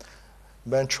tondu.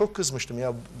 Ben çok kızmıştım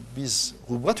ya, biz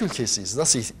hububat ülkesiyiz,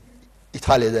 nasıl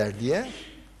ithal eder diye.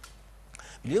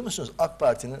 Biliyor musunuz AK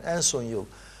Parti'nin en son yıl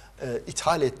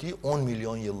ithal ettiği 10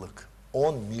 milyon yıllık.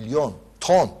 10 milyon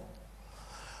ton.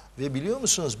 Ve biliyor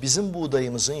musunuz bizim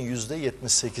buğdayımızın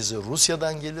 %78'i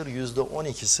Rusya'dan gelir,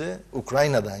 %12'si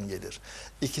Ukrayna'dan gelir.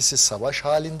 İkisi savaş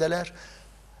halindeler.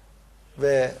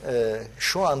 Ve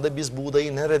şu anda biz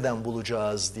buğdayı nereden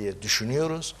bulacağız diye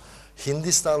düşünüyoruz.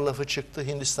 Hindistan lafı çıktı,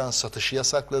 Hindistan satışı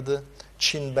yasakladı.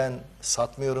 Çin ben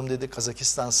satmıyorum dedi,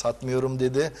 Kazakistan satmıyorum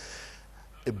dedi.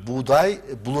 Buğday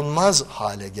bulunmaz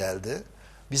hale geldi.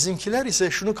 Bizimkiler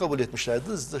ise şunu kabul etmişlerdi,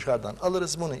 dışarıdan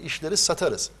alırız bunu, işleriz,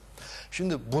 satarız.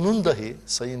 Şimdi bunun dahi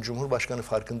Sayın Cumhurbaşkanı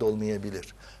farkında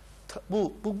olmayabilir.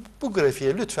 Bu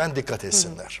grafiğe lütfen dikkat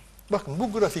etsinler. Bakın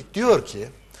bu grafik diyor ki,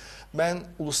 ben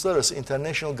Uluslararası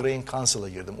International Grain Council'a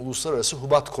girdim, Uluslararası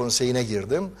Hububat Konseyi'ne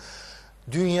girdim.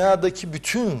 Dünyadaki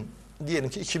bütün, diyelim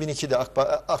ki 2002'de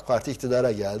AK Parti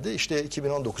iktidara geldi, işte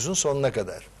 2019'un sonuna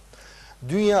kadar.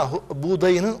 Dünya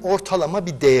buğdayının ortalama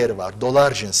bir değeri var,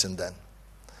 dolar cinsinden.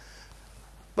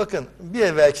 Bakın bir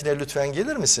evvelkine lütfen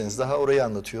gelir misiniz? Daha orayı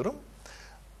anlatıyorum.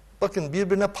 Bakın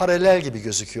birbirine paralel gibi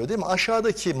gözüküyor değil mi?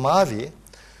 Aşağıdaki mavi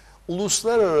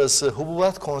Uluslararası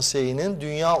Hububat Konseyi'nin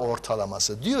dünya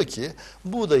ortalaması. Diyor ki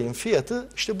buğdayın fiyatı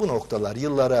işte bu noktalar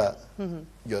yıllara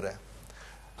göre.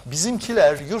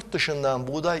 Bizimkiler yurt dışından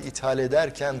buğday ithal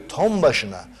ederken ton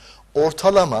başına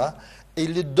ortalama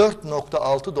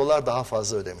 54,6 dolar daha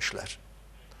fazla ödemişler.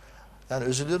 Yani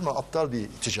özür dilerim ama aptal bir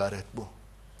ticaret bu.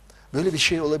 Böyle bir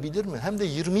şey olabilir mi? Hem de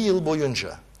 20 yıl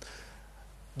boyunca.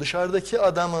 Dışarıdaki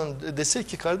adamın dese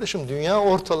ki kardeşim dünya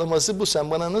ortalaması bu,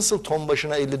 sen bana nasıl ton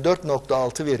başına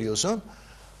 54,6 veriyorsun?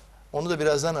 Onu da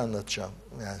birazdan anlatacağım.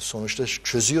 Yani sonuçta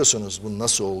çözüyorsunuz bu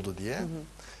nasıl oldu diye.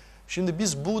 Şimdi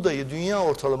biz buğdayı dünya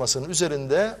ortalamasının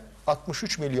üzerinde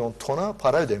 63 milyon tona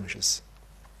para ödemişiz.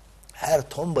 Her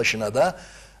ton başına da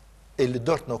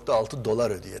 54,6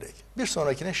 dolar ödeyerek. Bir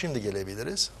sonrakine şimdi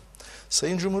gelebiliriz.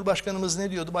 Sayın Cumhurbaşkanımız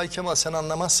ne diyordu? Bay Kemal sen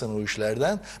anlamazsın o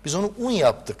işlerden. Biz onu un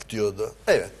yaptık diyordu.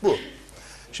 Evet bu.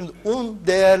 Şimdi un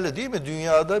değerli değil mi?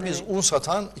 Dünyada biz un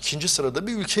satan 2. sırada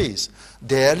bir ülkeyiz.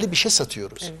 Değerli bir şey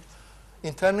satıyoruz. Evet.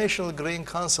 International Grain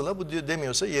Council'a bu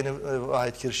demiyorsa yeni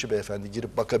Vahit Kirişçi beyefendi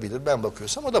girip bakabilir. Ben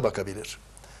bakıyorsam o da bakabilir.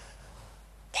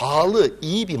 Pahalı,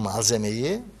 iyi bir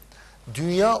malzemeyi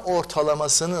dünya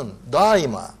ortalamasının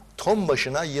daima ton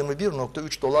başına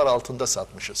 21,3 dolar altında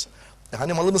satmışız.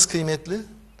 Hani malımız kıymetli?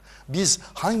 Biz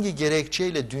hangi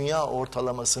gerekçeyle dünya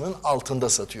ortalamasının altında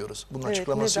satıyoruz? Bunun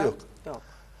açıklaması yok.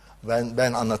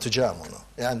 Ben anlatacağım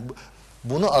onu. Yani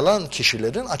bunu alan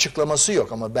kişilerin açıklaması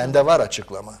yok ama bende var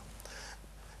açıklama.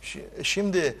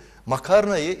 Şimdi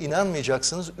makarnayı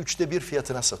inanmayacaksınız 1/3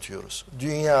 fiyatına satıyoruz.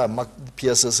 Dünya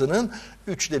piyasasının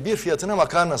 1/3 fiyatına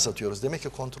makarna satıyoruz. Demek ki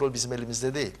kontrol bizim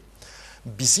elimizde değil.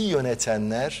 Bizi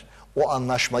yönetenler, o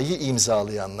anlaşmayı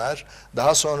imzalayanlar,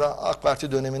 daha sonra AK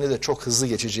Parti dönemini de çok hızlı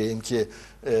geçeceğim ki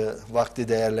vakti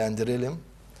değerlendirelim.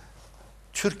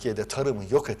 Türkiye'de tarımı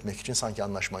yok etmek için sanki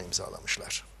anlaşma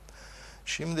imzalamışlar.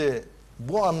 Şimdi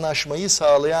bu anlaşmayı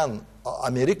sağlayan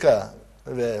Amerika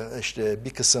ve işte bir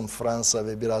kısım Fransa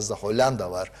ve biraz da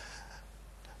Hollanda var.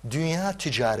 Dünya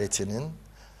ticaretinin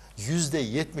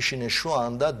 %70'ini şu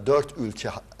anda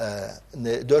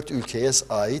 4 ülkeye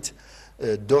ait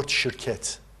 4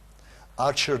 şirket.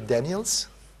 Archer Daniels,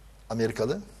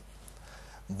 Amerikalı,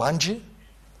 Bunge,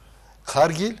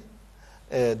 Cargill,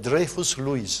 Dreyfus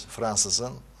Lewis,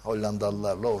 Fransız'ın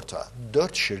Hollandalılarla ortağı.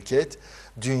 4 şirket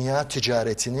dünya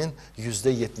ticaretinin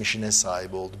 %70'ine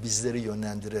sahip oldu. Bizleri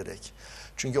yönlendirerek.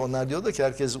 Çünkü onlar diyordu ki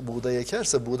herkes buğday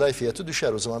ekerse buğday fiyatı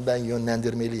düşer. O zaman ben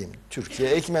yönlendirmeliyim. Türkiye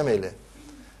ekmemeli.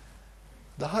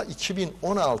 Daha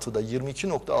 2016'da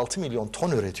 22,6 milyon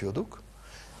ton üretiyorduk.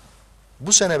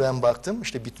 Bu sene ben baktım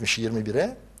işte bitmiş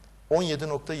 21'e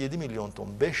 17,7 milyon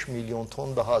ton, 5 milyon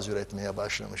ton daha az üretmeye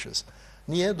başlamışız.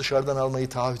 Niye? Dışarıdan almayı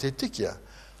taahhüt ettik ya.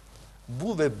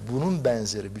 Bu ve bunun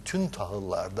benzeri bütün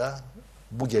tahıllarda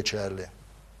bu geçerli.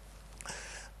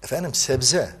 Efendim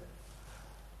sebze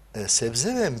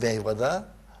ve meyvede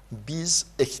biz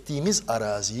ektiğimiz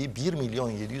araziyi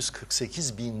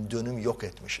 1.748.000 dönüm yok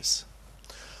etmişiz.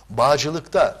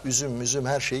 Bağcılıkta üzüm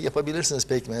her şeyi yapabilirsiniz,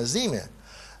 pekmez değil mi?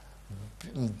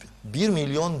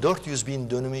 1.400.000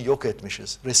 dönümü yok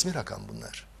etmişiz. Resmi rakam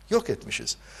bunlar. Yok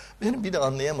etmişiz. Benim bir de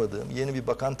anlayamadığım, yeni bir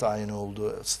bakan tayini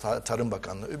oldu, Tarım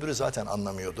Bakanlığı, öbürü zaten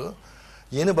anlamıyordu.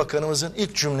 Yeni bakanımızın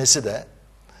ilk cümlesi de,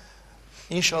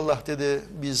 İnşallah dedi,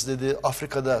 biz dedi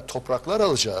Afrika'da topraklar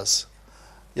alacağız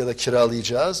ya da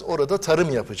kiralayacağız, orada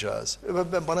tarım yapacağız.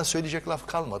 Bana söyleyecek laf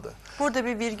kalmadı. Burada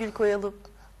bir virgül koyalım.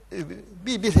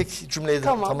 Bir cümleyi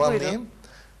tamamlayayım. Buyurun.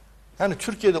 Yani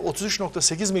Türkiye'de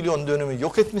 33,8 milyon dönümü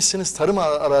yok etmişsiniz, tarım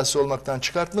arazisi olmaktan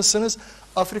çıkartmışsınız.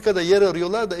 Afrika'da yer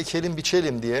arıyorlar da ekelim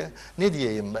biçelim diye. Ne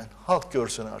diyeyim ben? Halk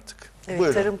görsün artık. Evet,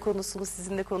 buyurun. Tarım konusunu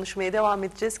sizinle konuşmaya devam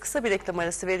edeceğiz. Kısa bir reklam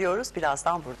arası veriyoruz.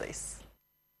 Birazdan buradayız.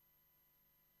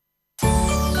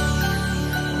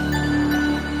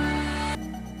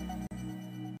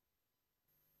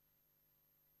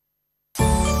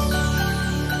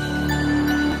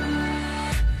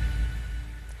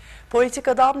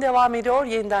 Politikadan devam ediyor.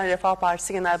 Yeniden Refah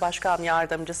Partisi Genel Başkan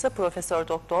Yardımcısı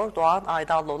Prof.Dr. Doğan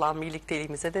Aydal'la olan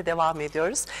birlikteliğimize de devam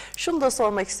ediyoruz. Şunu da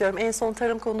sormak istiyorum. En son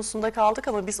tarım konusunda kaldık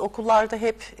ama biz okullarda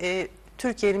hep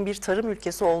Türkiye'nin bir tarım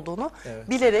ülkesi olduğunu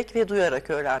bilerek ve duyarak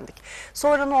öğrendik.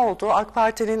 Sonra ne oldu? AK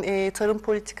Parti'nin tarım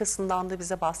politikasından da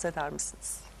bize bahseder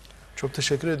misiniz? Çok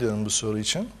teşekkür ediyorum bu soru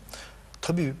için.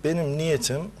 Tabii benim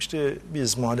niyetim, işte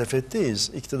biz muhalefetteyiz,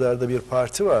 iktidarda bir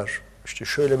parti var. İşte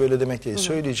şöyle böyle demek değil.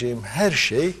 Söyleyeceğim her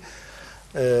şey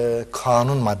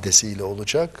kanun maddesiyle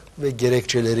olacak ve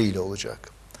gerekçeleriyle olacak.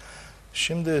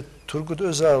 Şimdi Turgut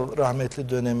Özal rahmetli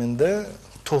döneminde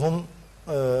tohum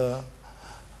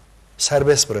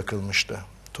serbest bırakılmıştı.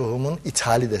 Tohumun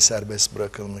ithali de serbest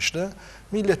bırakılmıştı.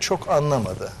 Millet çok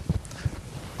anlamadı.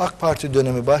 AK Parti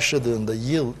dönemi başladığında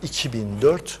yıl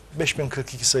 2004,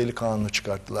 5042 sayılı kanunu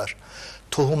çıkarttılar.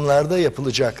 Tohumlarda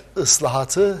yapılacak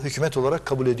ıslahatı hükümet olarak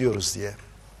kabul ediyoruz diye.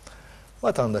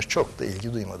 Vatandaş çok da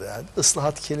ilgi duymadı. Yani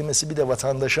ıslahat kelimesi bir de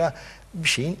vatandaşa bir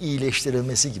şeyin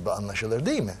iyileştirilmesi gibi anlaşılır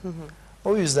değil mi?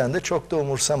 O yüzden de çok da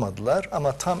umursamadılar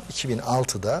ama tam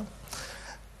 2006'da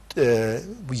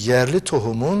bu yerli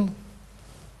tohumun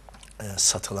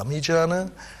satılamayacağını,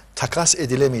 takas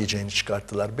edilemeyeceğini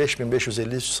çıkarttılar.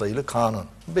 5550 sayılı kanun.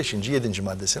 5. 7.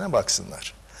 maddesine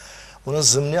baksınlar. Bunun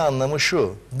zımni anlamı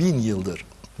şu: 1000 yıldır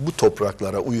bu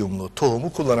topraklara uyumlu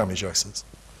tohumu kullanamayacaksınız.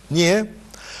 Niye?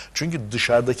 Çünkü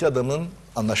dışarıdaki adamın,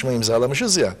 anlaşma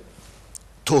imzalamışız ya,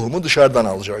 tohumu dışarıdan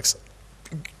alacaksın.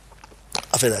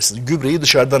 Affedersiniz, gübreyi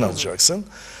dışarıdan alacaksın.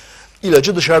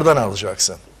 İlacı dışarıdan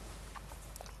alacaksın.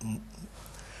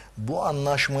 Bu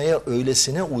anlaşmaya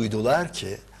öylesine uydular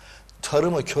ki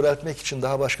tarımı köreltmek için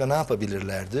daha başka ne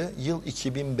yapabilirlerdi? Yıl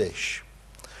 2005.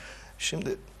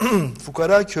 Şimdi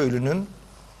fukara köylünün...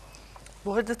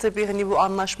 Bu arada tabii hani bu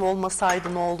anlaşma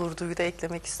olmasaydı ne olurduyu da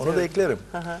eklemek istiyorum. Onu da eklerim.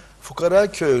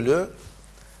 Fukara köylü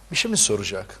bir şey mi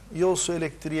soracak? Yol su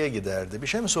elektriğe giderdi. Bir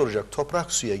şey mi soracak?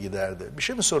 Toprak suya giderdi. Bir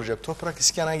şey mi soracak? Toprak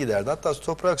iskana giderdi. Hatta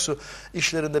toprak su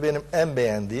işlerinde benim en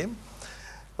beğendiğim,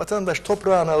 vatandaş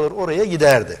toprağını alır oraya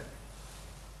giderdi.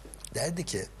 Derdi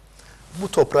ki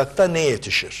bu toprakta ne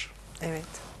yetişir? Evet.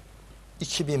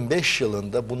 2005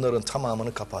 yılında bunların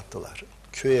tamamını kapattılar.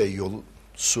 Köye yol,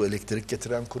 su, elektrik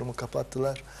getiren kurumu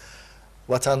kapattılar.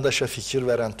 Vatandaşa fikir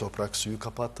veren toprak suyu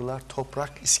kapattılar. Toprak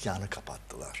iskanı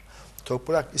kapattılar.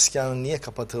 Toprak iskanının niye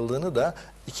kapatıldığını da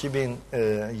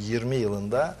 2020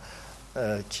 yılında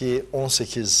ki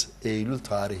 18 Eylül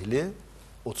tarihli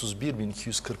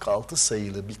 31.246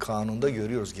 sayılı bir kanunda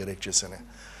görüyoruz gerekçesini.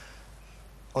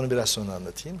 Onu biraz sonra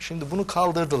anlatayım. Şimdi bunu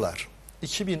kaldırdılar.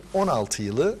 2016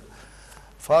 yılı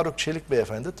Faruk Çelik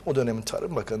Beyefendi, o dönemin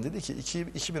Tarım Bakanı, dedi ki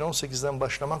 2018'den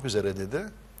başlamak üzere dedi,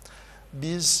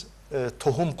 biz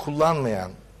tohum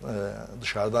kullanmayan,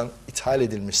 dışarıdan ithal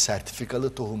edilmiş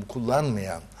sertifikalı tohum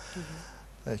kullanmayan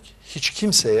hiç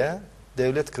kimseye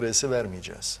devlet kredisi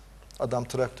vermeyeceğiz. Adam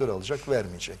traktör alacak,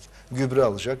 vermeyecek. Gübre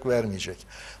alacak, vermeyecek.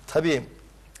 Tabii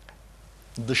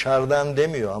dışarıdan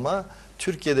demiyor ama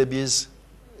Türkiye'de biz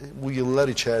bu yıllar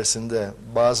içerisinde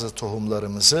bazı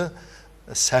tohumlarımızı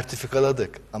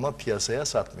sertifikaladık ama piyasaya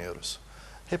satmıyoruz.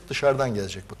 Hep dışarıdan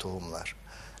gelecek bu tohumlar.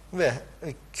 Ve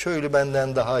köylü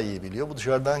benden daha iyi biliyor. Bu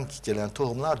dışarıdan gelen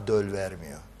tohumlar döl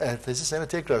vermiyor. Ertesi sene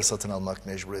tekrar satın almak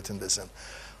mecburiyetindesin.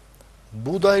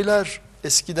 Buğdaylar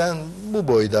eskiden bu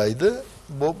boydaydı.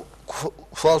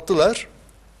 Ufalttılar.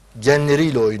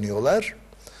 Genleriyle oynuyorlar.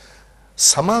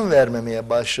 Saman vermemeye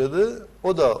başladı.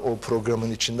 O da o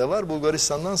programın içinde var.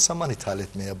 Bulgaristan'dan saman ithal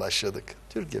etmeye başladık.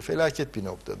 Türkiye felaket bir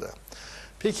noktada.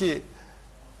 Peki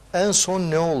en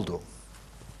son ne oldu?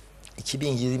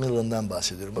 2020 yılından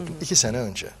bahsediyorum. Bakın 2 sene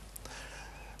önce.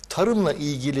 Tarımla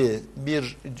ilgili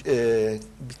bir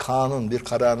kanun, bir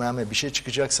kararname, bir şey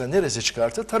çıkacaksa neresi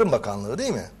çıkartır? Tarım Bakanlığı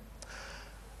değil mi?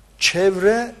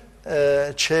 Çevre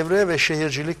ve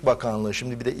Şehircilik Bakanlığı,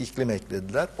 şimdi bir de iklim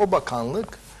eklediler. O bakanlık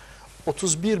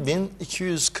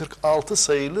 31.246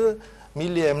 sayılı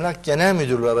Milli Emlak Genel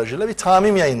Müdürlüğü aracılığıyla bir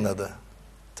tamim yayınladı.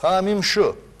 Tamim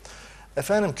şu: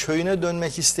 efendim, köyüne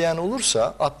dönmek isteyen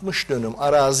olursa 60 dönüm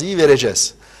araziyi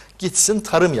vereceğiz. Gitsin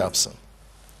tarım yapsın.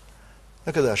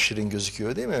 Ne kadar şirin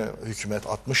gözüküyor değil mi? Hükümet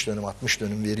 60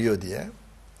 dönüm veriyor diye.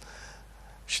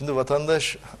 Şimdi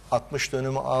vatandaş 60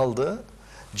 dönümü aldı.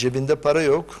 Cebinde para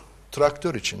yok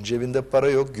traktör için, cebinde para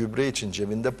yok gübre için,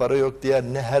 cebinde para yok diğer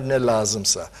her ne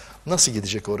lazımsa. Nasıl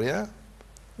gidecek oraya?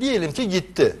 Diyelim ki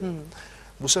gitti.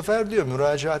 Bu sefer diyor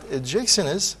müracaat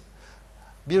edeceksiniz.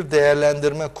 Bir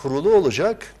değerlendirme kurulu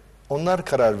olacak. Onlar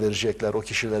karar verecekler o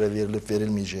kişilere verilip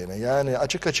verilmeyeceğine. Yani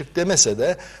açık açık demese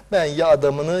de ben ya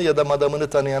adamını ya da madamını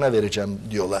tanıyana vereceğim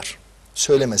diyorlar.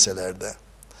 Söylemeseler de.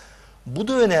 Bu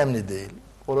da önemli değil.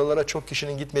 Oralara çok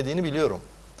kişinin gitmediğini biliyorum.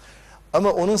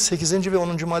 Ama onun 8. ve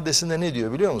 10. maddesinde ne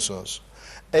diyor biliyor musunuz?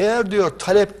 Eğer diyor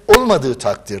talep olmadığı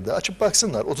takdirde, açıp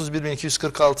baksınlar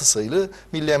 31.246 sayılı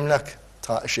Milli Emlak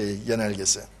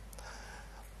genelgesi.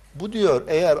 Bu diyor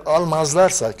eğer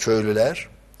almazlarsa köylüler,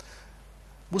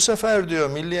 bu sefer diyor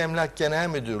Milli Emlak Genel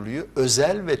Müdürlüğü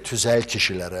özel ve tüzel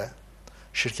kişilere,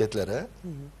 şirketlere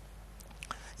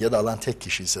ya da alan tek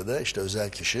kişi ise de işte özel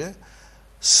kişi,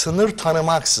 sınır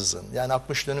tanımaksızın, yani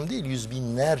 60 dönüm değil 100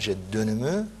 binlerce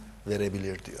dönümü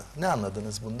verebilir diyor. Ne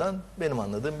anladınız bundan? Benim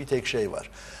anladığım bir tek şey var.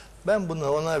 Ben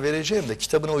bunu ona vereceğim de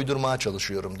kitabını uydurmaya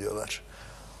çalışıyorum diyorlar.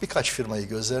 Birkaç firmayı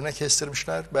gözlerine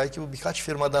kestirmişler. Belki bu birkaç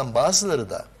firmadan bazıları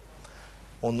da,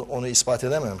 onu ispat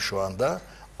edemem şu anda,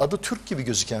 adı Türk gibi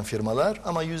gözüken firmalar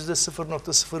ama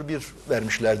 %0.01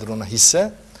 vermişlerdir ona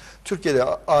hisse. Türkiye'de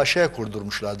AŞ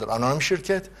kurdurmuşlardır, anonim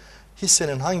şirket.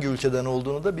 Hissenin hangi ülkeden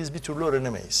olduğunu da biz bir türlü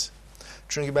öğrenemeyiz.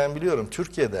 Çünkü ben biliyorum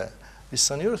Türkiye'de biz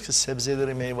sanıyoruz ki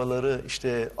sebzeleri, meyveleri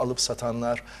işte alıp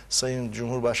satanlar, Sayın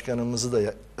Cumhurbaşkanımızı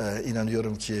da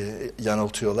inanıyorum ki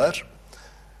yanıltıyorlar.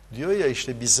 Diyor ya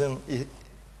işte bizim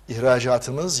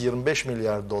ihracatımız 25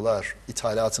 milyar dolar,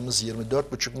 ithalatımız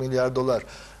 24,5 milyar dolar.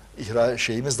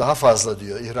 Şeyimiz daha fazla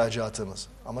diyor, ihracatımız.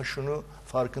 Ama şunu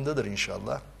farkındadır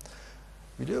inşallah.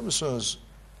 Biliyor musunuz?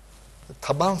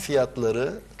 Taban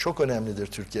fiyatları çok önemlidir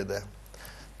Türkiye'de.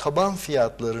 Taban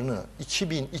fiyatlarını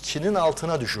 2002'nin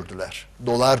altına düşürdüler.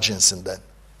 Dolar cinsinden.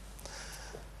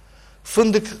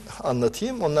 Fındık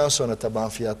anlatayım, ondan sonra taban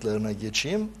fiyatlarına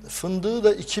geçeyim. Fındığı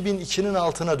da 2002'nin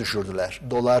altına düşürdüler.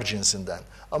 Dolar cinsinden.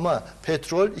 Ama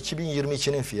petrol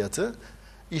 2022'nin fiyatı,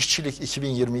 işçilik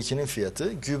 2022'nin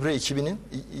fiyatı, gübre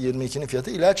 2022'nin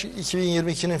fiyatı, ilaç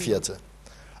 2022'nin fiyatı.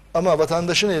 Ama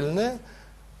vatandaşın eline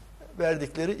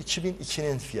verdikleri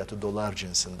 2002'nin fiyatı dolar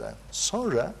cinsinden.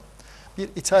 Sonra bir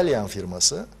İtalyan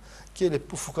firması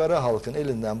gelip bu fukara halkın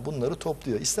elinden bunları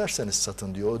topluyor. İsterseniz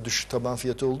satın diyor. O düşük taban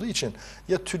fiyatı olduğu için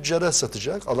ya tüccara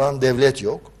satacak, alan devlet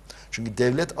yok. Çünkü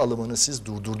devlet alımını siz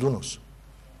durdurdunuz.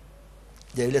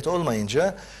 Devlet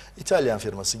olmayınca İtalyan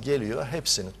firması geliyor,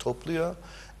 hepsini topluyor.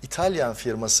 İtalyan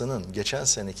firmasının geçen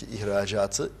seneki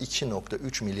ihracatı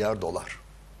 2,3 milyar dolar.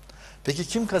 Peki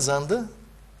kim kazandı?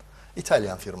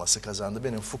 İtalyan firması kazandı.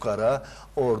 Benim fukara,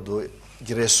 Ordu,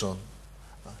 Giresun,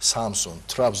 Samsun,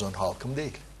 Trabzon halkım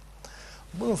değil.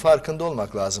 Bunun farkında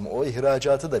olmak lazım. O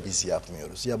ihracatı da biz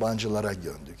yapmıyoruz. Yabancılara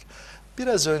göndük.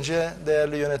 Biraz önce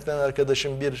değerli yönetmen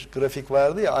arkadaşım bir grafik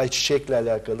vardı ya ayçiçekle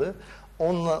alakalı.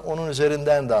 Onun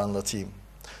üzerinden de anlatayım.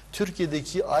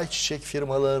 Türkiye'deki ayçiçek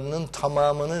firmalarının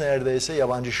tamamını neredeyse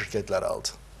yabancı şirketler aldı.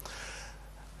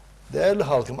 Değerli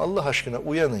halkım Allah aşkına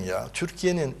uyanın ya.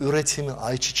 Türkiye'nin üretimi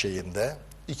ayçiçeğinde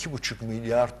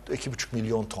 2,5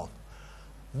 milyon ton.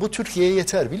 Bu Türkiye'ye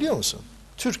yeter biliyor musun?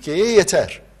 Türkiye'ye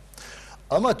yeter.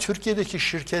 Ama Türkiye'deki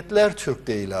şirketler Türk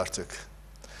değil artık.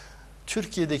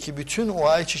 Türkiye'deki bütün o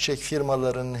ayçiçek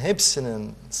firmalarının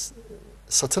hepsinin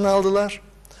satın aldılar.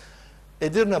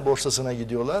 Edirne borsasına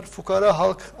gidiyorlar. Fukara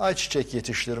halk ayçiçek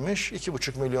yetiştirmiş.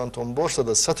 2,5 milyon ton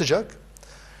borsada satacak.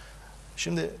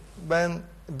 Şimdi ben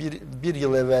bir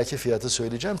yıl evvelki fiyatı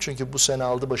söyleyeceğim. Çünkü bu sene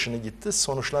aldı başını gitti.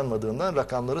 Sonuçlanmadığından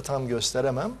rakamları tam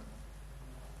gösteremem.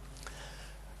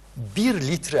 1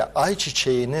 litre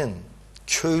ayçiçeğinin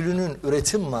köylünün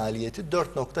üretim maliyeti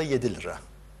 4,7 lira.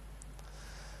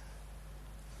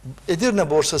 Edirne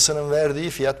borsasının verdiği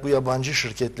fiyat bu yabancı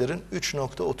şirketlerin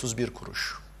 3,31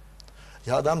 kuruş.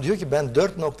 Ya adam diyor ki ben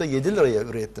 4,7 liraya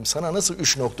ürettim. Sana nasıl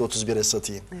 3,31'e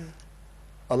satayım? Evet.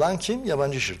 Alan kim?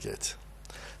 Yabancı şirket.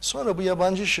 Sonra bu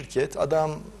yabancı şirket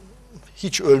adam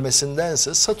hiç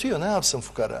ölmesindense satıyor. Ne yapsın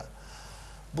fukara?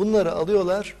 Bunları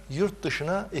alıyorlar yurt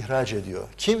dışına ihraç ediyor.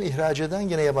 Kim ihraç eden?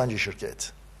 Yine yabancı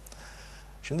şirket.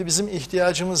 Şimdi bizim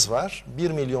ihtiyacımız var.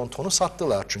 1 milyon tonu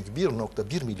sattılar çünkü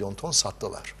 1,1 milyon ton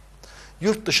sattılar.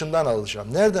 Yurt dışından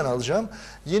alacağım. Nereden alacağım?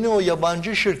 Yine o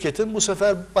yabancı şirketin bu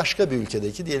sefer başka bir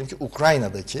ülkedeki, diyelim ki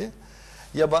Ukrayna'daki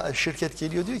şirket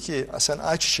geliyor, diyor ki sen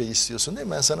ayçiçeği istiyorsun değil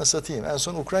mi? Ben sana satayım. En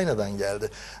son Ukrayna'dan geldi.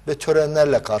 Ve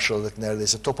törenlerle karşıladık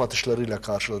neredeyse. Top atışlarıyla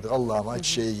karşıladık. Allah'ım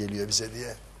ayçiçeği geliyor bize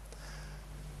diye.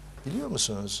 Biliyor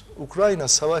musunuz? Ukrayna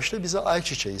savaşta bize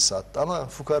ayçiçeği sattı. Ama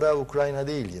fukara Ukrayna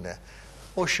değil yine.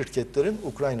 O şirketlerin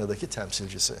Ukrayna'daki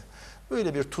temsilcisi.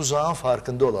 Böyle bir tuzağın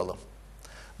farkında olalım.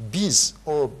 Biz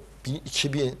o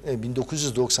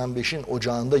 1995'in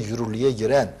ocağında yürürlüğe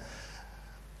giren,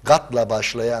 GATT'la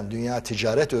başlayan, Dünya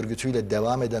Ticaret Örgütü ile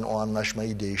devam eden o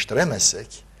anlaşmayı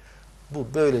değiştiremezsek, bu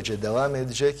böylece devam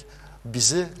edecek,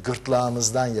 bizi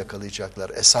gırtlağımızdan yakalayacaklar.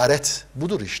 Esaret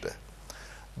budur işte.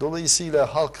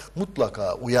 Dolayısıyla halk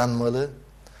mutlaka uyanmalı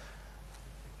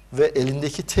ve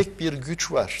elindeki tek bir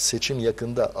güç var. Seçim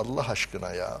yakında, Allah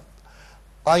aşkına ya.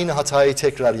 Aynı hatayı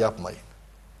tekrar yapmayın.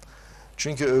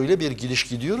 Çünkü öyle bir gidiş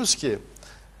gidiyoruz ki,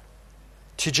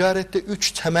 ticarette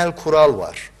 3 temel kural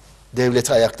var.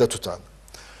 Devleti ayakta tutan.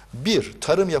 1,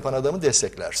 tarım yapan adamı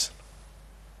desteklersin.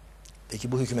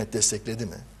 Peki bu hükümet destekledi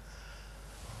mi?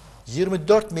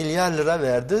 24 milyar lira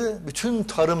verdi bütün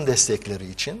tarım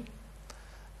destekleri için.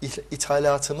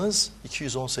 İthalatımız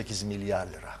 218 milyar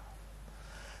lira.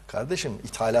 Kardeşim,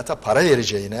 ithalata para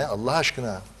vereceğine Allah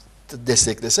aşkına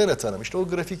desteklesene tarım. İşte o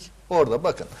grafik orada,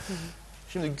 bakın.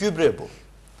 Şimdi gübre bu.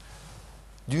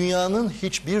 Dünyanın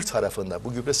hiçbir tarafında,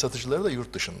 bu gübre satıcıları da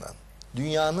yurt dışından,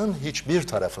 dünyanın hiçbir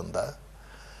tarafında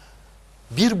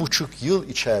 1,5 yıl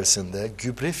içerisinde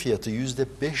gübre fiyatı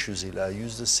 %500 ila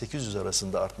 %800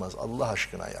 arasında artmaz. Allah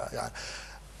aşkına ya. Yani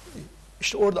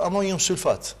işte orada amonyum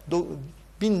sülfat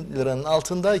 1000 liranın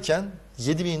altındayken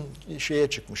 7000 şeye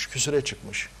çıkmış, küsüre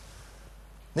çıkmış.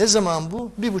 Ne zaman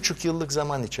bu? 1,5 yıllık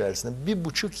zaman içerisinde.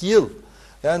 1,5 yıl.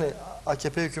 Yani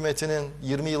AKP hükümetinin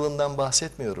 20 yılından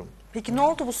bahsetmiyorum. Peki ne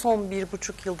oldu bu son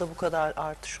 1,5 yılda bu kadar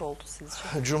artış oldu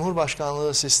sizce?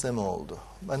 Cumhurbaşkanlığı sistemi oldu.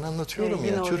 Ben anlatıyorum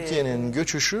ya, Türkiye'nin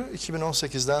göçüşü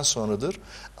 2018'den sonradır.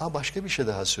 Başka bir şey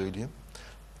daha söyleyeyim.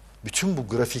 Bütün bu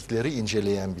grafikleri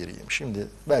inceleyen biriyim. Şimdi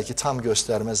belki tam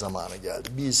gösterme zamanı geldi.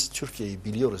 Biz Türkiye'yi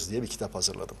biliyoruz diye bir kitap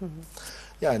hazırladım.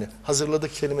 Yani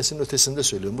hazırladık kelimesinin ötesinde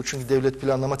söylüyorum. Bu çünkü devlet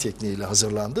planlama tekniğiyle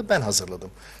hazırlandı. Ben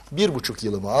hazırladım. 1,5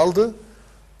 yılımı aldı.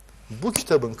 Bu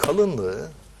kitabın kalınlığı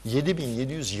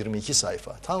 7722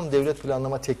 sayfa. Tam devlet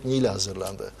planlama tekniğiyle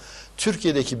hazırlandı.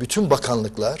 Türkiye'deki bütün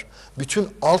bakanlıklar, bütün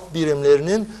alt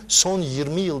birimlerinin son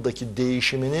 20 yıldaki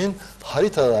değişiminin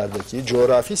haritalardaki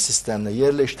coğrafi sistemle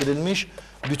yerleştirilmiş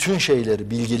bütün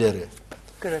şeyleri, bilgileri.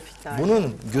 Grafikler.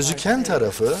 Bunun gözüken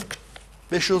tarafı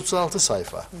 536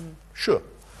 sayfa. Şu.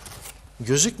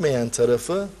 Gözükmeyen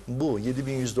tarafı bu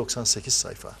 7198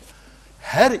 sayfa.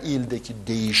 Her ildeki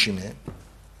değişimi,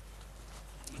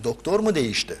 doktor mu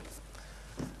değişti?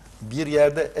 Bir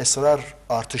yerde esrar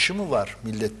artışı mı var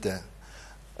millette?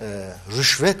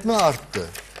 Rüşvet mi arttı?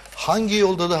 Hangi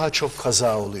yolda daha çok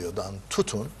kaza oluyordan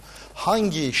tutun?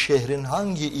 Hangi şehrin,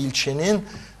 hangi ilçenin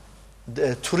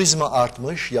turizmi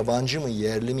artmış, yabancı mı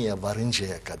yerli miye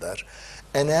varıncaya kadar?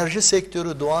 Enerji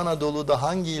sektörü Doğu Anadolu'da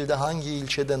hangi ilde, hangi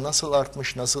ilçede nasıl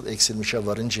artmış, nasıl eksilmişe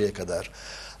varıncaya kadar?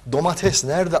 Domates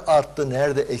nerede arttı,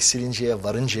 nerede eksilinceye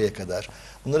varıncaya kadar?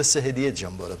 Bunları size hediye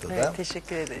edeceğim bu arada da. Evet,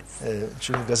 teşekkür ederiz.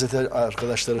 Çünkü gazete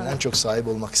arkadaşların en çok sahip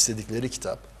olmak istedikleri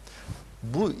kitap.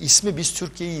 Bu ismi biz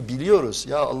Türkiye'yi biliyoruz.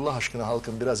 Ya Allah aşkına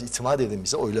halkım biraz itimat edin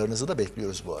bize. Oylarınızı da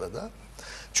bekliyoruz bu arada.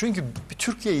 Çünkü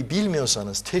Türkiye'yi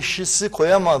bilmiyorsanız, teşhisi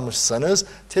koyamamışsanız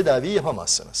tedaviyi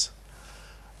yapamazsınız.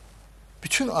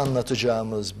 Bütün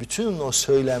anlatacağımız, bütün o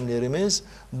söylemlerimiz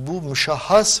bu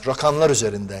müşahhas rakamlar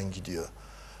üzerinden gidiyor.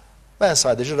 Ben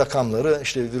sadece rakamları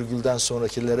işte virgülden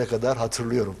sonrakilere kadar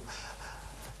hatırlıyorum.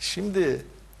 Şimdi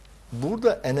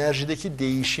burada enerjideki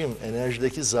değişim,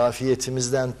 enerjideki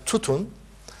zafiyetimizden tutun,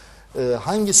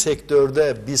 hangi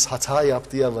sektörde biz hata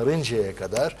yaptıya varıncaya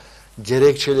kadar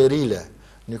gerekçeleriyle,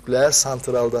 nükleer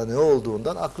santralda ne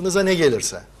olduğundan aklınıza ne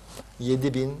gelirse.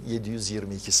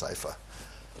 7722 sayfa.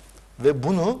 Ve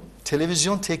bunu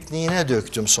televizyon tekniğine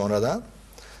döktüm sonradan.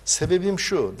 Sebebim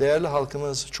şu, değerli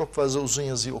halkımız çok fazla uzun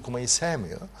yazıyı okumayı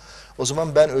sevmiyor. O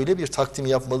zaman ben öyle bir takdim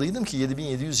yapmalıydım ki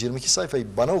 7722 sayfayı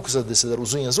bana okusa deseler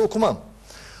uzun yazı okumam.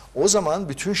 O zaman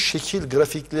bütün şekil,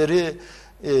 grafikleri,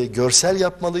 görsel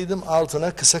yapmalıydım.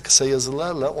 Altına kısa kısa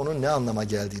yazılarla onun ne anlama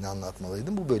geldiğini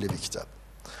anlatmalıydım. Bu böyle bir kitap.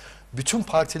 Bütün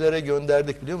partilere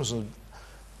gönderdik, biliyor musunuz?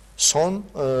 Son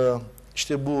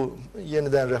işte bu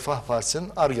Yeniden Refah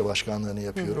Partisi'nin Ar-Ge başkanlığını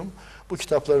yapıyorum. Bu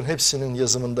kitapların hepsinin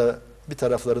yazımında bir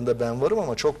taraflarında ben varım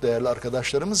ama çok değerli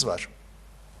arkadaşlarımız var.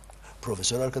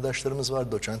 Profesör arkadaşlarımız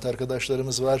var, doçent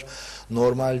arkadaşlarımız var,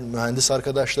 normal mühendis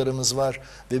arkadaşlarımız var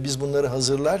ve biz bunları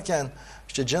hazırlarken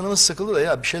işte canımız sıkıldı da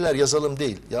ya bir şeyler yazalım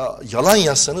değil. Ya yalan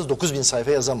yazsanız 9000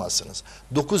 sayfa yazamazsınız.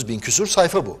 9000 küsur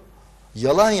sayfa bu.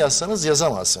 Yalan yazsanız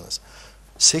yazamazsınız.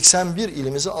 81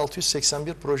 ilimize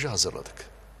 681 proje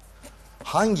hazırladık.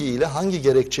 Hangi ile, hangi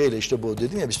gerekçeyle, işte bu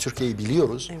dedim ya, biz Türkiye'yi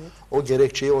biliyoruz. Evet. O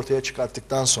gerekçeyi ortaya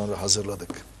çıkarttıktan sonra hazırladık.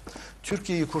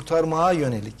 Türkiye'yi kurtarmaya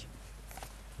yönelik,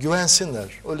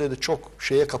 güvensinler, öyle de çok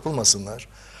şeye kapılmasınlar.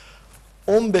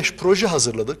 15 proje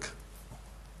hazırladık.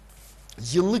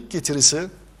 Yıllık getirisi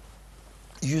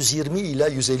 120 ila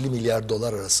 150 milyar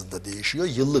dolar arasında değişiyor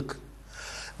yıllık.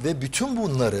 Ve bütün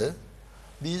bunları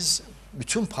biz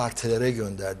bütün partilere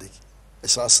gönderdik.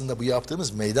 Esasında bu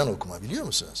yaptığımız meydan okuma, biliyor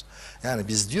musunuz? Yani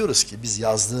biz diyoruz ki biz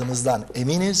yazdığımızdan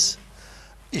eminiz.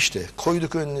 İşte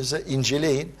koyduk önünüze,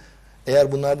 inceleyin.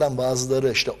 Eğer bunlardan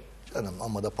bazıları işte canım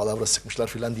amma da palavra sıkmışlar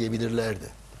filan diyebilirlerdi.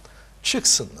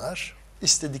 Çıksınlar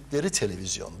istedikleri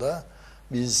televizyonda,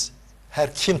 biz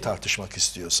her kim tartışmak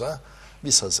istiyorsa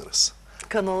biz hazırız.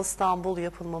 Kanal İstanbul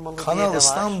yapılmamalı diye de Kanal var.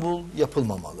 İstanbul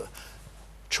yapılmamalı.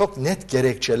 Çok net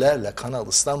gerekçelerle Kanal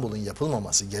İstanbul'un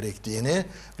yapılmaması gerektiğini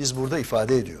biz burada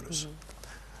ifade ediyoruz.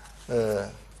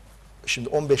 Şimdi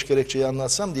 15 gerekçeyi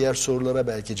anlatsam diğer sorulara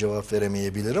belki cevap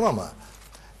veremeyebilirim ama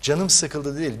canım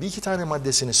sıkıldı değil. Bir iki tane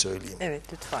maddesini söyleyeyim. Evet,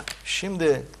 lütfen.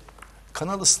 Şimdi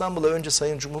Kanal İstanbul'a önce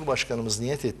Sayın Cumhurbaşkanımız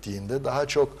niyet ettiğinde daha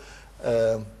çok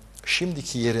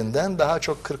şimdiki yerinden daha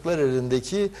çok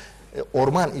Kırklareli'ndeki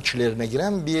orman içlerine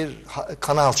giren bir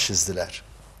kanal çizdiler.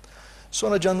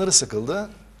 Sonra canları sıkıldı.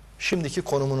 Şimdiki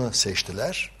konumunu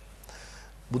seçtiler.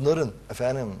 Bunların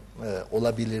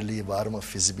olabilirliği var mı,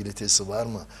 fizibilitesi var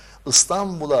mı?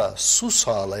 İstanbul'a su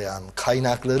sağlayan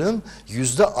kaynakların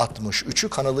 %63'ü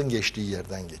kanalın geçtiği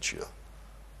yerden geçiyor.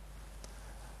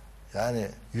 Yani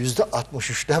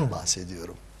 %63'ten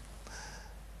bahsediyorum.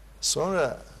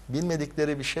 Sonra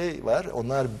bilmedikleri bir şey var.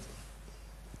 Onlar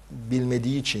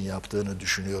bilmediği için yaptığını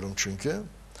düşünüyorum çünkü.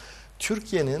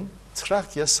 Türkiye'nin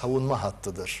Trakya savunma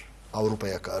hattıdır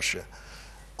Avrupa'ya karşı.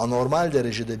 Anormal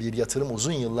derecede bir yatırım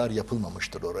uzun yıllar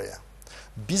yapılmamıştır oraya.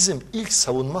 Bizim ilk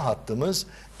savunma hattımız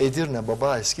Edirne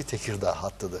Babaeski Tekirdağ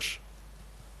hattıdır.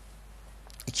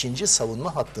 İkinci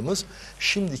savunma hattımız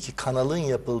şimdiki kanalın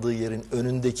yapıldığı yerin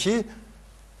önündeki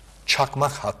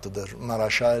Çakmak hattıdır.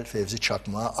 Maraşal Fevzi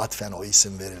Çakmak'a atfen o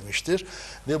isim verilmiştir.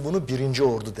 Ve bunu 1.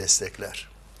 Ordu destekler.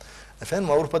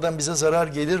 Efendim Avrupa'dan bize zarar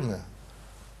gelir mi?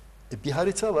 Bir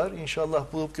harita var, inşallah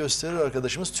bulup gösterir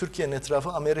arkadaşımız. Türkiye'nin etrafı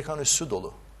Amerikan üssü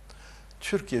dolu.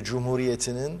 Türkiye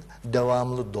Cumhuriyeti'nin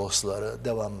devamlı dostları,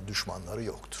 devamlı düşmanları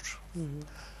yoktur.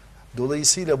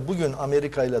 Dolayısıyla bugün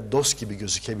Amerika ile dost gibi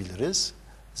gözükebiliriz.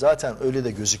 Zaten öyle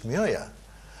de gözükmüyor ya.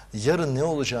 Yarın ne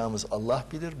olacağımız Allah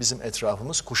bilir. Bizim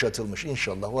etrafımız kuşatılmış.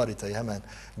 İnşallah o haritayı hemen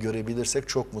görebilirsek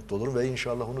çok mutlu olurum ve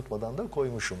inşallah unutmadan da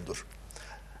koymuşumdur.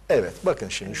 Evet, bakın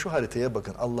şimdi şu haritaya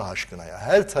bakın Allah aşkına ya.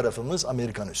 Her tarafımız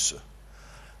Amerikan üssü.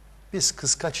 Biz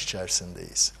kıskaç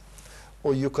içerisindeyiz.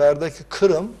 O yukarıdaki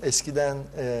Kırım eskiden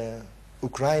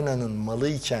Ukrayna'nın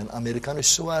malıyken Amerikan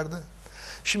üssü vardı.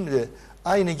 Şimdi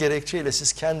aynı gerekçeyle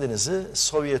siz kendinizi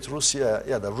Sovyet Rusya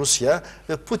ya da Rusya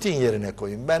ve Putin yerine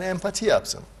koyun. Ben empati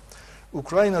yaptım.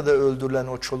 Ukrayna'da öldürülen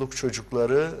o çoluk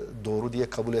çocukları doğru diye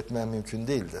kabul etmem mümkün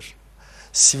değildir.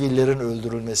 Sivillerin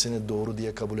öldürülmesini doğru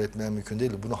diye kabul etmem mümkün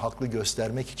değil. Bunu haklı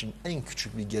göstermek için en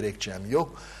küçük bir gerekçem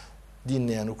yok.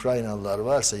 Dinleyen Ukraynalılar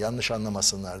varsa yanlış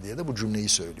anlamasınlar diye de bu cümleyi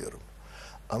söylüyorum.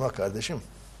 Ama kardeşim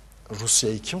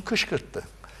Rusya'yı kim kışkırttı?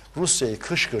 Rusya'yı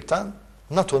kışkırtan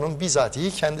NATO'nun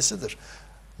bizatihi kendisidir.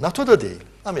 NATO da değil,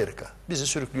 Amerika. Bizi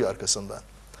sürüklüyor arkasından.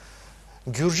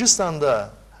 Gürcistan'da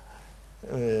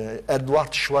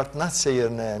Eduard Shevardnadze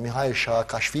yerine Mihail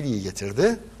Saakashvili'yi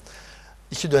getirdi.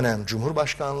 2 dönem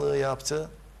Cumhurbaşkanlığı yaptı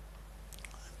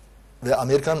ve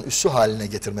Amerika'nın üssü haline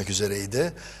getirmek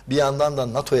üzereydi. Bir yandan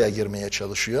da NATO'ya girmeye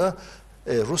çalışıyor.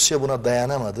 Rusya buna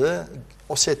dayanamadı.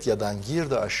 Osetya'dan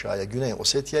girdi aşağıya, Güney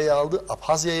Osetya'yı aldı,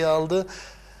 Abhazya'yı aldı.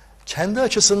 Kendi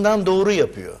açısından doğru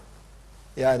yapıyor.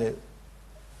 Yani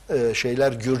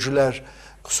Gürcüler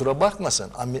kusura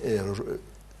bakmasın.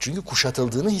 Çünkü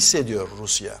kuşatıldığını hissediyor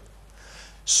Rusya.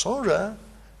 Sonra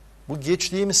bu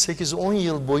geçtiğimiz 8-10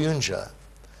 yıl boyunca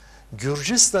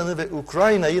Gürcistan'ı ve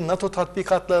Ukrayna'yı NATO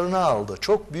tatbikatlarına aldı.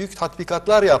 Çok büyük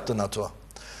tatbikatlar yaptı NATO.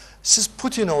 Siz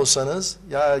Putin olsanız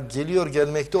ya geliyor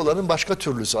gelmekte olanın başka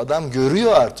türlüsü. Adam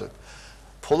görüyor artık.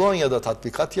 Polonya'da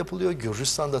tatbikat yapılıyor,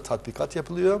 Gürcistan'da tatbikat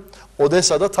yapılıyor,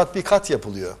 Odessa'da tatbikat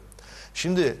yapılıyor.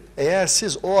 Şimdi eğer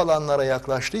siz o alanlara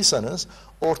yaklaştıysanız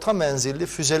orta menzilli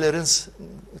füzelerin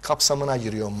kapsamına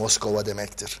giriyor Moskova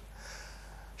demektir.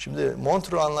 Şimdi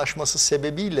Montreux Anlaşması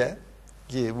sebebiyle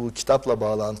ki bu kitapla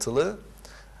bağlantılı,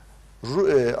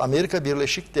 Amerika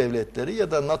Birleşik Devletleri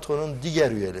ya da NATO'nun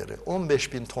diğer üyeleri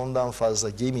 15.000 tondan fazla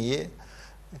gemiyi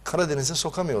Karadeniz'e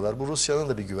sokamıyorlar. Bu Rusya'nın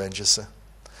da bir güvencesi.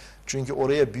 Çünkü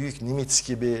oraya büyük Nimitz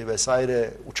gibi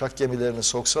vesaire uçak gemilerini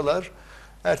soksalar,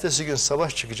 ertesi gün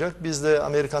savaş çıkacak. Biz de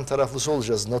Amerikan taraflısı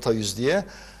olacağız NATO 100 diye.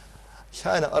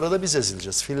 Yani arada biz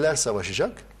ezileceğiz. Filler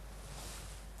savaşacak.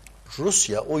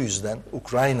 Rusya o yüzden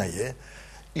Ukrayna'yı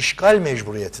işgal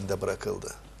mecburiyetinde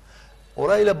bırakıldı.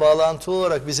 Orayla bağlantılı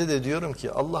olarak bize de diyorum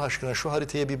ki Allah aşkına şu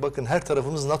haritaya bir bakın, her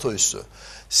tarafımız NATO üssü.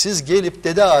 Siz gelip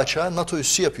Dede Ağaç'a NATO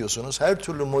üssü yapıyorsunuz. Her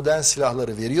türlü modern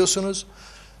silahları veriyorsunuz.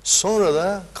 Sonra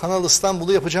da Kanal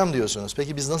İstanbul'u yapacağım diyorsunuz.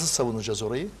 Peki biz nasıl savunacağız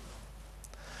orayı?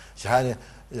 Yani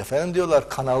efendim diyorlar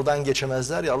kanaldan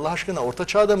geçemezler ya, Allah aşkına orta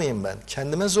çağda mıyım ben?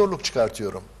 Kendime zorluk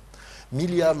çıkartıyorum.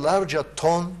 Milyarlarca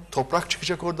ton toprak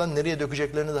çıkacak oradan, nereye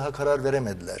dökeceklerini daha karar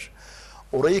veremediler.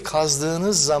 Orayı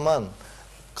kazdığınız zaman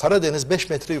Karadeniz 5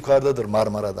 metre yukarıdadır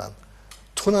Marmara'dan.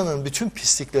 Tuna'nın bütün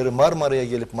pislikleri Marmara'ya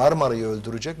gelip Marmara'yı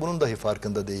öldürecek. Bunun dahi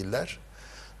farkında değiller.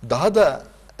 Daha da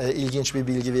ilginç bir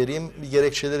bilgi vereyim. Bir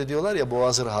gerekçeleri diyorlar ya,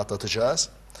 Boğaz'ı rahatlatacağız.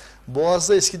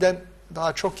 Boğaz'da eskiden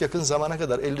daha çok yakın zamana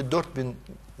kadar 54.000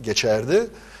 geçerdi.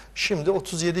 Şimdi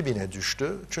 37.000'e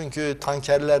düştü. Çünkü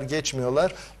tankerler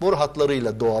geçmiyorlar. Boru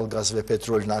hatlarıyla doğal gaz ve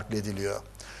petrol naklediliyor.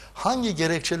 Hangi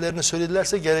gerekçelerini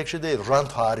söyledilerse gerekçe değil,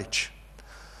 rant hariç.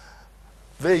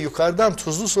 Ve yukarıdan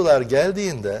tuzlu sular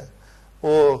geldiğinde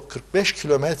o 45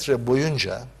 kilometre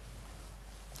boyunca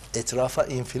etrafa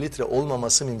infiltre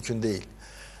olmaması mümkün değil.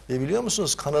 Ve biliyor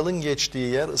musunuz, kanalın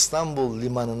geçtiği yer İstanbul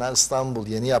limanına, İstanbul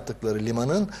yeni yaptıkları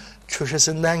limanın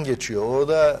köşesinden geçiyor.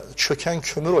 Orada çöken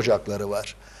kömür ocakları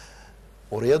var.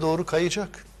 Oraya doğru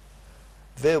kayacak.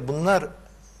 Ve bunlar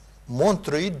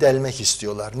Montreux'u delmek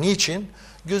istiyorlar. Niçin?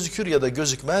 Gözükür ya da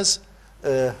gözükmez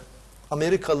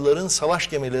Amerikalıların savaş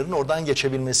gemilerinin oradan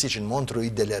geçebilmesi için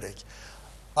Montreux'u delerek.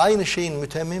 Aynı şeyin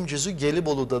mütemmim cüzü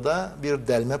Gelibolu'da da bir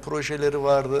delme projeleri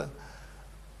vardı.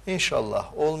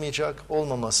 İnşallah olmayacak.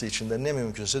 Olmaması için de ne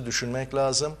mümkünse düşünmek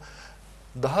lazım.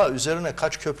 Daha üzerine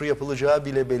kaç köprü yapılacağı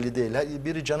bile belli değil.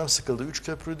 Biri canım sıkıldı 3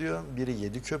 köprü diyor, biri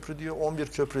 7 köprü diyor, 11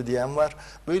 köprü diyen var.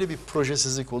 Böyle bir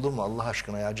projesizlik olur mu Allah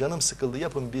aşkına ya? Canım sıkıldı,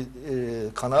 yapın bir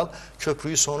kanal,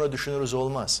 köprüyü sonra düşünürüz,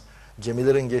 olmaz.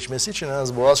 Gemilerin geçmesi için en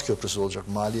az Boğaz Köprüsü olacak.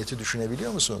 Maliyeti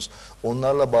düşünebiliyor musunuz?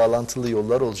 Onlarla bağlantılı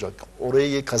yollar olacak.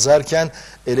 Orayı kazarken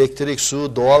elektrik,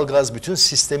 su, doğalgaz, bütün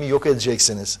sistemi yok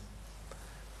edeceksiniz.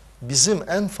 Bizim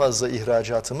en fazla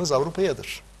ihracatımız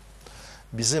Avrupa'yadır.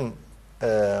 Bizim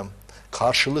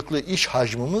karşılıklı iş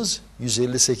hacmimiz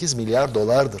 158 milyar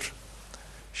dolardır.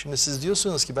 Şimdi siz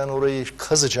diyorsunuz ki ben orayı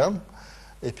kazacağım.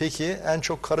 Peki en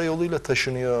çok karayoluyla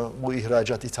taşınıyor bu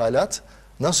ihracat, ithalat.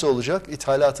 Nasıl olacak?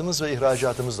 İthalatımız ve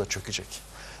ihracatımız da çökecek.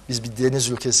 Biz bir deniz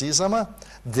ülkesiyiz ama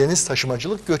deniz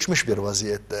taşımacılık göçmüş bir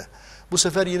vaziyette. Bu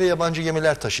sefer yine yabancı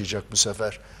gemiler taşıyacak bu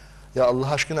sefer. Ya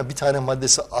Allah aşkına bir tane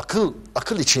maddesi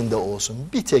akıl içinde olsun.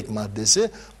 Bir tek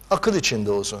maddesi akıl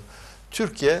içinde olsun.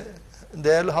 Türkiye,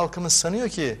 değerli halkımız sanıyor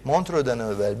ki Montreux'den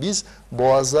evvel biz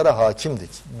boğazlara hakimdik.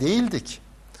 Değildik.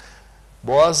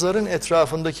 Boğazların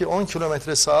etrafındaki 10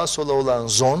 kilometre sağa sola olan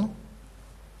zon,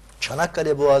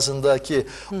 Çanakkale Boğazı'ndaki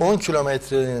 10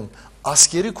 kilometrenin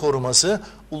askeri koruması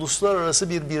uluslararası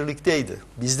bir birlikteydi.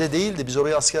 Bizde değildi. Biz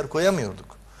oraya asker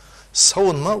koyamıyorduk.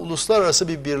 Savunma uluslararası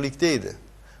bir birlikteydi.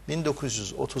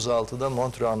 1936'da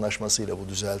Montreux Anlaşması'yla bu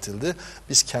düzeltildi.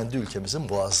 Biz kendi ülkemizin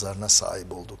boğazlarına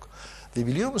sahip olduk. Ve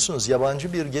biliyor musunuz,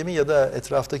 yabancı bir gemi ya da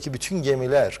etraftaki bütün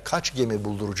gemiler kaç gemi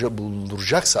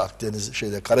bulunduracaksa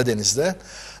Karadeniz'de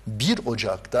 1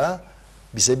 Ocak'ta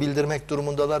bize bildirmek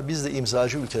durumundalar. Biz de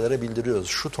imzacı ülkelere bildiriyoruz.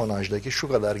 Şu tonajdaki şu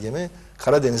kadar gemi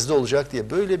Karadeniz'de olacak diye.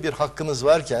 Böyle bir hakkımız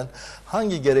varken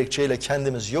hangi gerekçeyle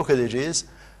kendimiz yok edeceğiz?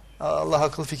 Allah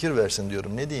akıl fikir versin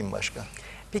diyorum. Ne diyeyim başka?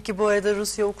 Peki bu arada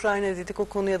Rusya-Ukrayna dedik, o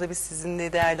konuya da biz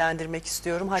sizinle değerlendirmek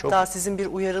istiyorum. Hatta sizin bir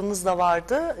uyarınız da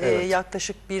vardı. Evet.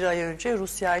 Yaklaşık 1 ay önce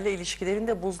Rusya ile ilişkilerin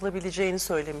de bozulabileceğini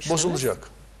söylemiştiniz. Bozulacak.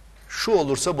 Şu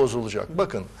olursa bozulacak.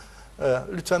 Bakın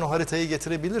lütfen o haritayı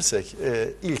getirebilirsek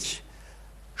ilk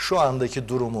şu andaki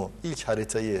durumu, ilk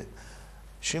haritayı.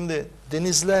 Şimdi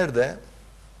denizlerde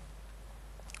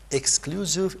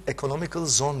Exclusive Economical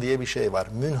Zone diye bir şey var.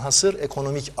 Münhasır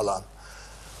ekonomik alan.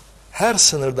 Her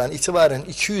sınırdan itibaren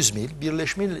 200 mil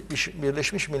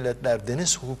Birleşmiş Milletler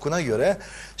Deniz Hukuku'na göre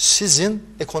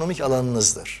sizin ekonomik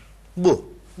alanınızdır. Bu.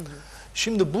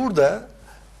 Şimdi burada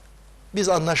biz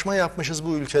anlaşma yapmışız,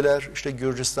 bu ülkeler işte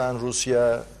Gürcistan,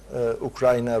 Rusya,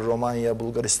 Ukrayna, Romanya,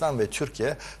 Bulgaristan ve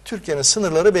Türkiye. Türkiye'nin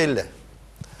sınırları belli.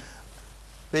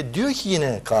 Ve diyor ki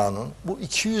yine kanun, bu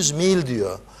 200 mil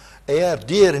diyor. Eğer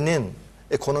diğerinin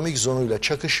ekonomik zonuyla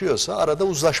çakışıyorsa arada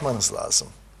uzlaşmanız lazım.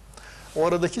 O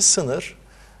aradaki sınır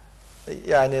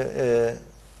yani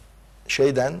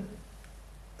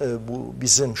bu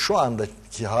bizim şu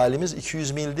andaki halimiz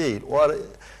 200 mil değil.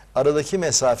 Aradaki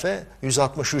mesafe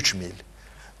 163 mil.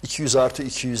 200 artı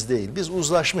 200 değil. Biz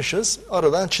uzlaşmışız,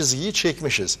 aradan çizgiyi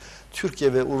çekmişiz.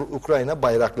 Türkiye ve Ukrayna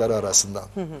bayrakları arasından.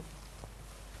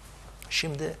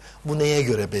 Şimdi bu neye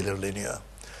göre belirleniyor?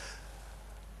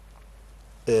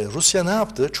 Rusya ne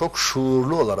yaptı? Çok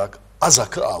şuurlu olarak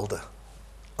Azak'ı aldı.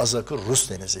 Azak'ı Rus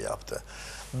denizi yaptı.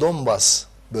 Donbas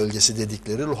bölgesi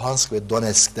dedikleri Luhansk ve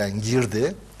Donetsk'ten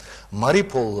girdi.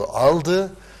 Mariupol'u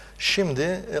aldı.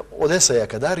 Şimdi Odessa'ya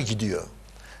kadar gidiyor.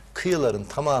 Kıyıların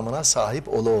tamamına sahip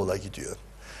ola ola gidiyor.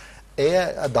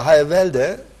 Daha evvel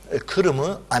de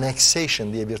Kırım'ı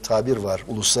annexation diye bir tabir var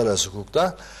uluslararası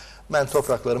hukukta. Ben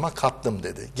topraklarıma kattım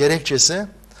dedi. Gerekçesi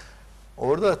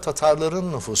orada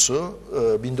Tatarların nüfusu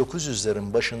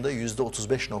 1900'lerin başında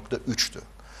 %35.3'tü.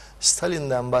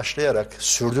 Stalin'den başlayarak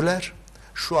sürdüler.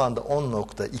 Şu anda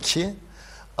 10.2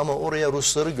 ama oraya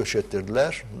Rusları göç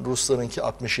ettirdiler. Ruslarınki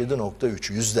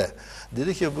 67.3 yüzde.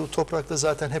 Dedi ki bu toprakta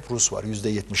zaten hep Rus var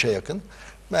 %70'e yakın.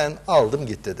 Ben aldım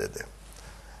gitti dedi.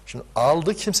 Şimdi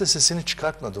aldı kimse sesini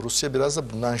çıkartmadı. Rusya biraz da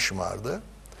bundan şımardı.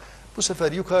 Bu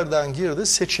sefer yukarıdan girdi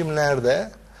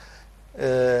seçimlerde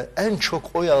en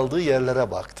çok oy aldığı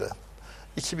yerlere baktı.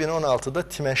 2016'da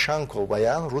Timoşenko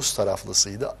bayan Rus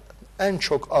taraflısıydı. En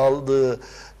çok aldığı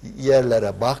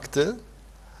yerlere baktı.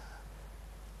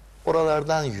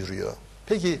 Oralardan yürüyor.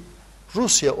 Peki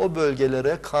Rusya o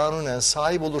bölgelere kanunen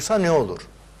sahip olursa ne olur?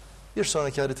 Bir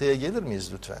sonraki haritaya gelir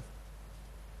miyiz lütfen?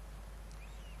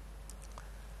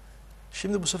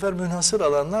 Şimdi bu sefer münhasır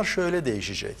alanlar şöyle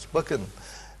değişecek. Bakın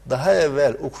daha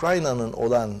evvel Ukrayna'nın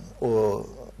olan o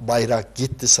bayrak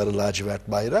gitti, sarı lacivert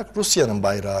bayrak, Rusya'nın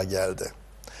bayrağı geldi.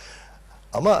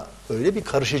 Ama öyle bir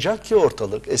karışacak ki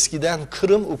ortalık. Eskiden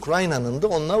Kırım Ukrayna'nın da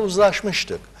onunla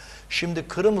uzlaşmıştık. Şimdi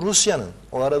Kırım Rusya'nın.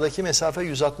 O aradaki mesafe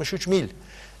 163 mil.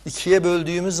 İkiye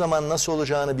böldüğümüz zaman nasıl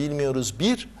olacağını bilmiyoruz.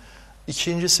 Bir.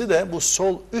 İkincisi de bu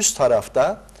sol üst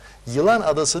tarafta Yılan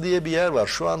Adası diye bir yer var.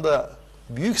 Şu anda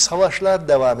büyük savaşlar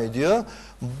devam ediyor.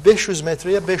 500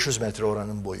 metreye 500 metre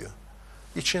oranın boyu.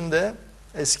 İçinde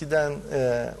eskiden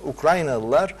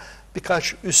Ukraynalılar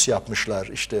birkaç üs yapmışlar.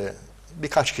 İşte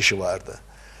birkaç kişi vardı.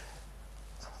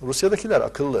 Rusya'dakiler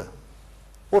akıllı.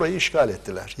 Orayı işgal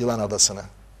ettiler, Yılan Adası'nı.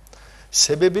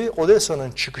 Sebebi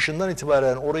Odessa'nın çıkışından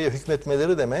itibaren oraya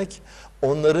hükmetmeleri demek,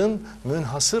 onların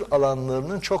münhasır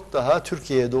alanlarının çok daha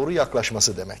Türkiye'ye doğru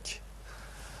yaklaşması demek.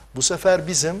 Bu sefer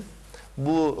bizim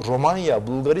bu Romanya,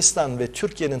 Bulgaristan ve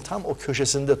Türkiye'nin tam o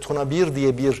köşesinde Tuna 1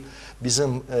 diye bir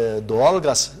bizim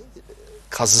doğalgaz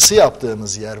kazısı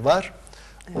yaptığımız yer var.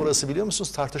 Orası biliyor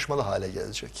musunuz tartışmalı hale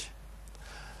gelecek.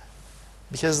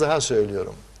 Bir kez daha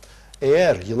söylüyorum.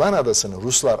 Eğer Yılan Adası'nı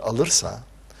Ruslar alırsa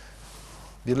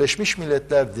Birleşmiş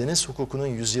Milletler Deniz Hukuku'nun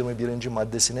 121.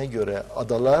 maddesine göre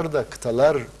adalar da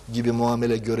kıtalar gibi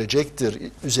muamele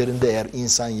görecektir. Üzerinde eğer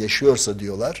insan yaşıyorsa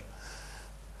diyorlar.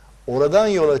 Oradan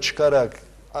yola çıkarak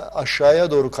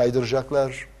aşağıya doğru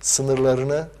kaydıracaklar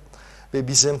sınırlarını ve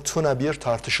bizim Tuna 1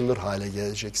 tartışılır hale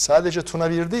gelecek. Sadece Tuna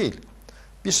 1 değil.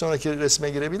 Bir sonraki resme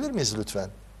girebilir miyiz lütfen?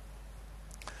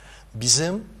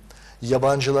 Bizim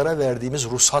yabancılara verdiğimiz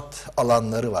ruhsat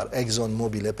alanları var.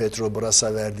 ExxonMobil'e,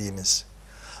 Petrobras'a verdiğimiz.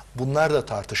 Bunlar da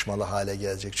tartışmalı hale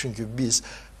gelecek. Çünkü biz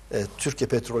Türkiye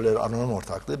Petrolleri Anonim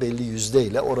Ortaklığı belli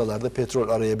yüzdeyle oralarda petrol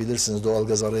arayabilirsiniz,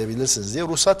 doğalgaz arayabilirsiniz diye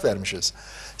ruhsat vermişiz.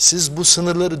 Siz bu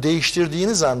sınırları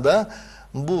değiştirdiğiniz anda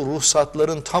bu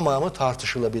ruhsatların tamamı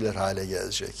tartışılabilir hale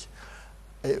gelecek.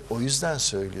 O yüzden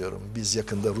söylüyorum biz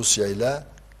yakında Rusya'yla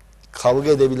kavga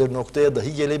edebilir noktaya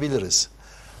dahi gelebiliriz.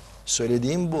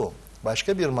 Söylediğim bu.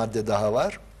 Başka bir madde daha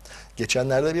var.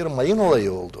 Geçenlerde bir mayın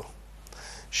olayı oldu.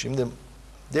 Şimdi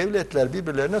devletler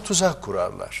birbirlerine tuzak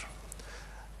kurarlar.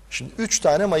 Şimdi 3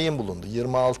 tane mayın bulundu.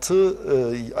 26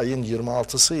 ayın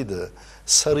 26'sıydı.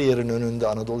 Sarıyer'in önünde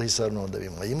Anadolu Hisarı'nın orada bir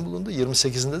mayın bulundu.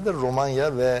 28'inde de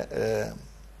Romanya ve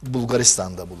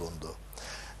Bulgaristan'da bulundu.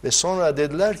 Ve sonra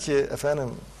dediler ki efendim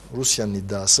Rusya'nın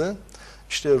iddiası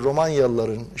işte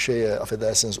Romanyalıların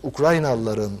affedersiniz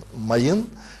Ukraynalıların mayın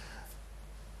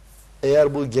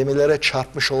eğer bu gemilere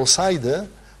çarpmış olsaydı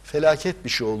felaket bir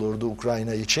şey olurdu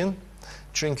Ukrayna için.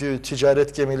 Çünkü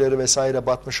ticaret gemileri vesaire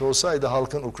batmış olsaydı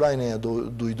halkın Ukrayna'ya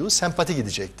duyduğu sempati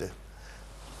gidecekti.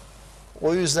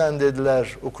 O yüzden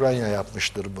dediler Ukrayna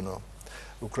yapmıştır bunu.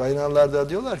 Ukraynalılar da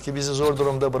diyorlar ki bizi zor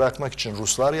durumda bırakmak için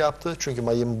Ruslar yaptı. Çünkü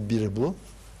mayın biri bu.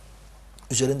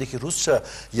 Üzerindeki Rusça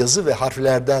yazı ve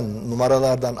harflerden,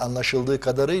 numaralardan anlaşıldığı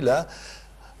kadarıyla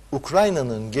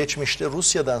Ukrayna'nın geçmişte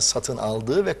Rusya'dan satın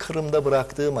aldığı ve Kırım'da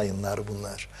bıraktığı mayınlar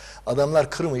bunlar. Adamlar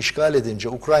Kırım'ı işgal edince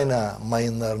Ukrayna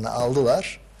mayınlarını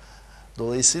aldılar.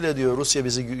 Dolayısıyla diyor Rusya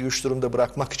bizi güç durumda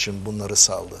bırakmak için bunları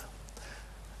saldı.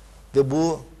 Ve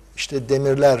bu işte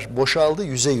demirler boşaldı,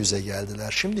 yüze yüze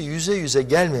geldiler. Şimdi yüze yüze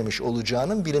gelmemiş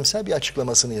olacağının bilimsel bir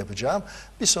açıklamasını yapacağım.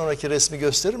 Bir sonraki resmi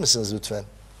gösterir misiniz lütfen?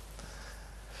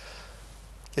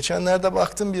 Geçenlerde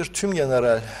baktım bir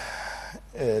tümgeneral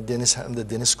deniz hem de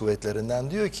deniz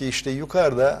kuvvetlerinden diyor ki işte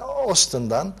yukarıda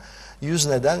Austin'dan,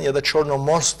 Yüzne'den ya da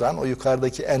Çornomorsk'tan, o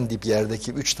yukarıdaki en dip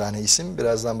yerdeki 3 tane isim,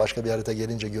 birazdan başka bir harita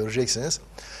gelince göreceksiniz,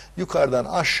 yukarıdan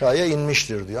aşağıya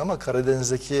inmiştir diyor ama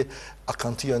Karadeniz'deki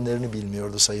akıntı yönlerini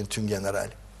bilmiyordu Sayın Tümgeneral.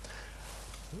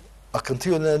 Akıntı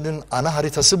yönlerinin ana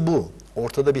haritası bu.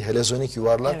 Ortada bir helezonik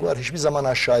yuvarlak var. Hiçbir zaman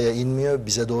aşağıya inmiyor.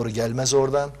 Bize doğru gelmez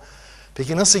oradan.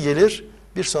 Peki nasıl gelir?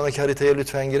 Bir sonraki haritaya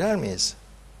lütfen girer miyiz?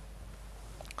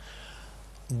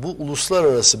 Bu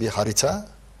uluslararası bir harita.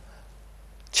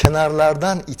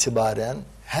 Kenarlardan itibaren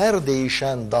her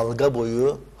değişen dalga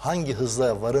boyu hangi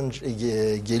hızla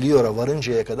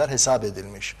varıncaya kadar hesap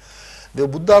edilmiş.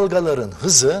 Ve bu dalgaların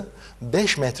hızı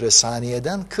 5 metre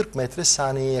saniyeden 40 metre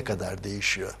saniyeye kadar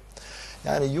değişiyor.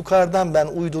 Yani yukarıdan ben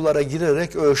uydulara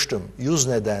girerek ölçtüm.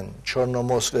 Yüzne'den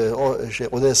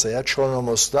Odessa'ya,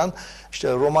 Çornomorsk'tan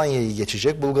işte Romanya'yı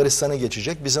geçecek, Bulgaristan'ı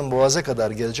geçecek, bizim Boğaz'a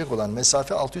kadar gelecek olan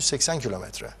mesafe 680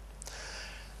 kilometre.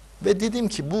 Ve dedim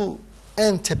ki bu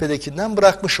en tepedekinden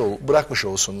bırakmış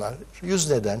olsunlar.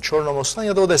 Yüzne'den, Çornomorsk'tan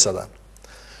ya da Odessa'dan.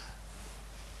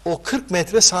 O 40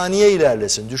 metre saniye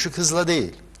ilerlesin, düşük hızla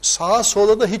değil. Sağa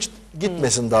sola da hiç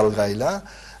gitmesin dalgayla.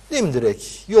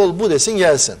 Dimdirek yol bu desin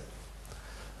gelsin.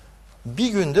 Bir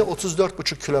günde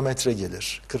 34,5 kilometre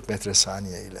gelir 40 metre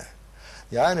saniye ile.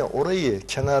 Yani orayı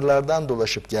kenarlardan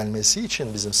dolaşıp gelmesi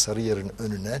için bizim Sarıyer'in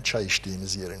önüne, çay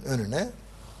içtiğimiz yerin önüne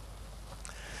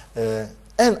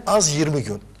en az 20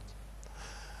 gün.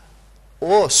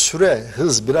 O süre,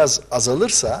 hız biraz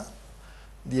azalırsa,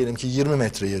 diyelim ki 20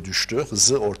 metreye düştü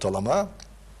hızı ortalama,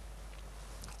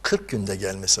 40 günde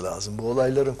gelmesi lazım. Bu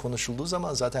olayların konuşulduğu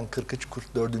zaman zaten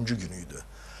 43-44. günüydü.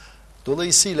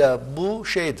 Dolayısıyla bu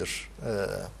şeydir.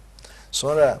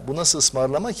 Sonra bu nasıl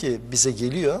ısmarlama ki bize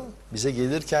geliyor, bize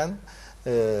gelirken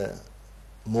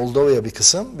Moldova'ya bir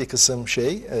kısım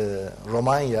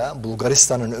Romanya,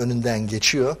 Bulgaristan'ın önünden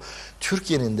geçiyor.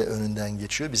 Türkiye'nin de önünden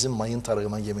geçiyor. Bizim mayın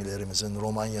tarama gemilerimizin,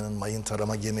 Romanya'nın mayın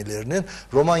tarama gemilerinin,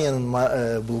 Romanya'nın,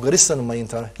 Bulgaristan'ın mayın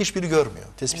tarama hiçbiri görmüyor,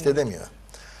 tespit edemiyor.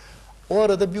 O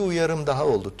arada bir uyarım daha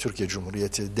oldu. Türkiye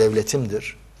Cumhuriyeti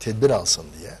devletimdir, tedbir alsın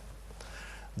diye.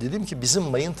 Dedim ki bizim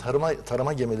mayın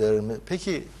tarama gemilerimiz,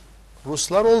 peki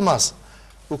Ruslar olmaz.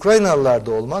 Ukraynalılar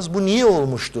da olmaz. Bu niye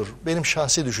olmuştur? Benim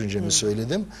şahsi düşüncemi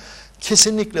söyledim.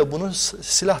 Kesinlikle bunu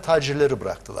silah tacirleri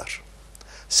bıraktılar.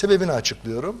 Sebebini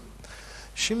açıklıyorum.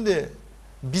 Şimdi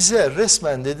bize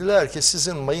resmen dediler ki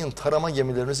sizin mayın tarama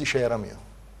gemileriniz işe yaramıyor.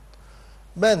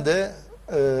 Ben de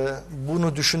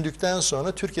bunu düşündükten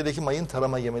sonra Türkiye'deki mayın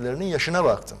tarama gemilerinin yaşına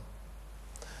baktım.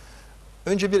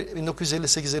 Önce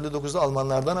 1958-59'da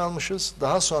Almanlardan almışız.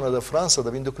 Daha sonra da Fransa'da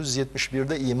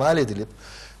 1971'de imal edilip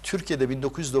Türkiye'de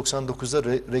 1999'da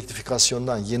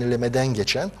rektifikasyondan, yenilemeden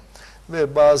geçen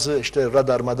ve bazı işte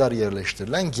radar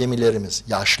yerleştirilen gemilerimiz,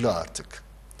 yaşlı artık.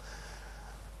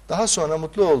 Daha sonra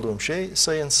mutlu olduğum şey,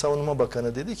 Sayın Savunma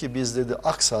Bakanı dedi ki biz dedi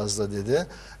Aksaz'da dedi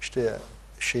işte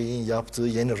şeyin yaptığı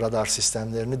yeni radar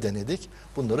sistemlerini denedik.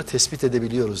 Bunları tespit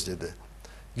edebiliyoruz dedi.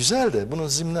 Güzel de bunun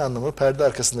zimni anlamı, perde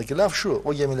arkasındaki laf şu: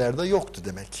 o gemilerde yoktu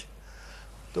demek.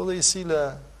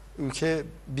 Dolayısıyla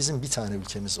bizim bir tane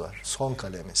ülkemiz var. Son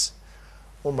kalemiz.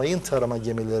 O mayın tarama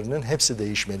gemilerinin hepsi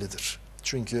değişmelidir.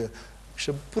 Çünkü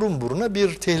işte burun buruna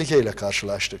bir tehlikeyle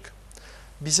karşılaştık.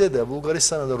 Bize de,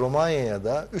 Bulgaristan'a da, Romanya'ya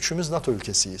da, üçümüz NATO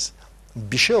ülkesiyiz.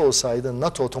 Bir şey olsaydı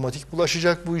NATO otomatik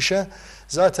bulaşacak bu işe.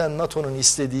 Zaten NATO'nun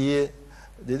istediği,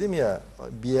 dedim ya,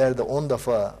 bir yerde 10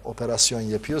 defa operasyon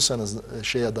yapıyorsanız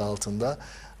adı altında,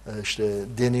 işte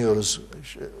deniyoruz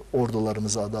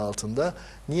ordularımız adı altında,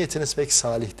 niyetiniz pek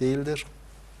salih değildir.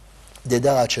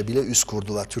 Dede Ağaç'a bile üs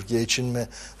kurdular. Türkiye için mi,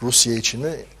 Rusya için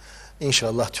mi?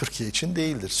 İnşallah Türkiye için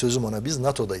değildir. Sözüm ona, biz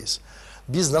NATO'dayız.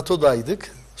 Biz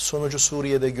NATO'daydık. Sonucu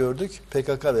Suriye'de gördük.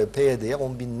 PKK ve PYD'ye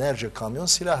 10 binlerce kamyon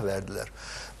silah verdiler.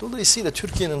 Dolayısıyla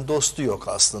Türkiye'nin dostu yok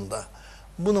aslında.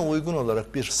 Buna uygun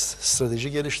olarak bir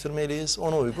strateji geliştirmeliyiz.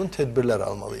 Ona uygun tedbirler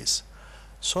almalıyız.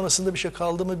 Sonrasında bir şey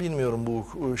kaldı mı bilmiyorum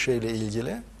bu şeyle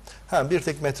ilgili. Bir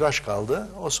tek metraj kaldı.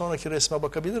 O sonraki resme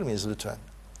bakabilir miyiz lütfen?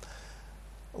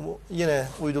 Yine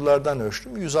uydulardan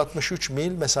ölçtüm. 163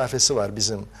 mil mesafesi var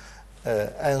bizim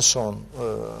en son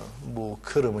bu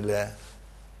Kırım ile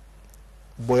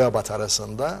Boyabat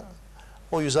arasında.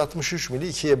 O 163 mili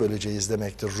ikiye böleceğiz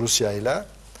demektir Rusya'yla.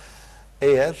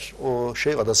 Eğer o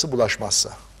adası bulaşmazsa.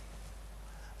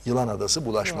 Yılan adası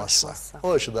bulaşmazsa.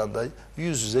 O açıdan da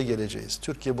yüz yüze geleceğiz.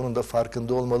 Türkiye bunun da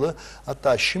farkında olmalı.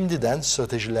 Hatta şimdiden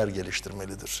stratejiler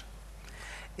geliştirmelidir.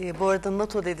 Bu arada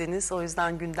NATO dediniz. O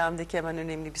yüzden gündemdeki hemen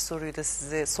önemli bir soruyu da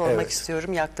size sormak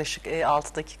istiyorum. Yaklaşık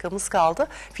 6 dakikamız kaldı.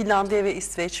 Finlandiya ve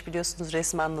İsveç biliyorsunuz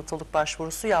resmen NATO'luk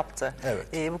başvurusu yaptı.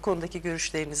 Evet. Bu konudaki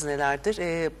görüşleriniz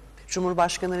nelerdir?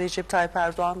 Cumhurbaşkanı Recep Tayyip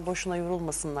Erdoğan boşuna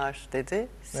yorulmasınlar dedi.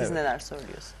 Siz neler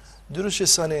söylüyorsunuz?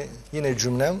 Dürüstçe yine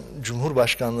cümlem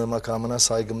Cumhurbaşkanlığı makamına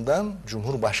saygımdan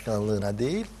Cumhurbaşkanlığına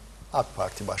değil AK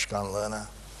Parti başkanlığına.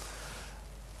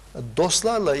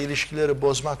 Dostlarla ilişkileri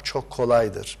bozmak çok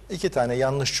kolaydır. 2 tane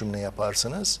yanlış cümle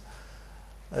yaparsınız.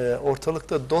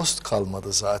 Ortalıkta dost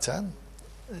kalmadı zaten.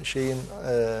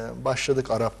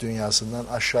 Başladık Arap dünyasından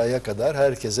aşağıya kadar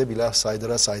herkese bir laf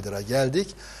saydıra saydıra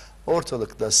geldik.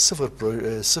 Ortalıkta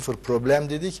sıfır problem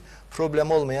dedik.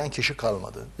 Problem olmayan kişi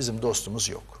kalmadı. Bizim dostumuz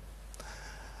yok.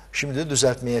 Şimdi de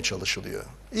düzeltmeye çalışılıyor.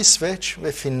 İsveç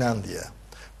ve Finlandiya.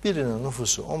 Birinin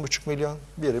nüfusu 10,5 milyon,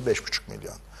 biri 5,5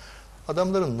 milyon.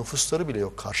 Adamların nüfusları bile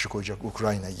yok karşı koyacak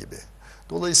Ukrayna gibi.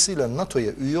 Dolayısıyla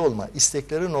NATO'ya üye olma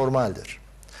istekleri normaldir.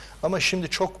 Ama şimdi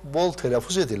çok bol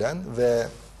telaffuz edilen ve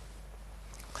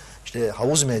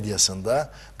havuz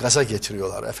medyasında gaza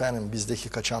getiriyorlar. Efendim bizdeki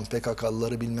kaçan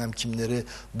PKK'lıları bilmem kimleri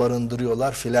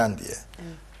barındırıyorlar filan diye.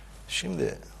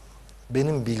 Şimdi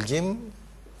benim bilgim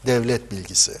devlet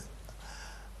bilgisi.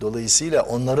 Dolayısıyla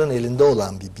onların elinde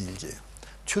olan bir bilgi.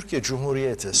 Türkiye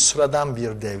Cumhuriyeti sıradan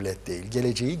bir devlet değil,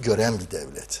 geleceği gören bir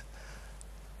devlet.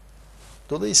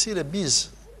 Dolayısıyla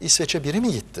İsveç'e biri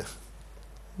mi gitti?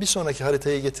 Bir sonraki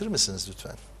haritayı getirir misiniz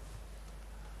lütfen?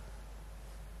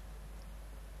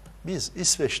 Biz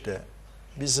İsveç'te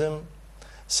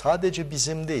sadece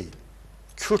bizim değil,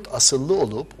 Kürt asıllı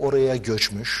olup oraya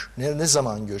göçmüş. Ne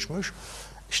zaman göçmüş?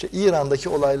 İran'daki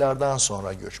olaylardan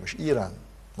sonra göçmüş. İran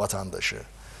vatandaşı.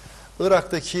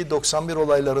 Irak'taki 91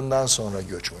 olaylarından sonra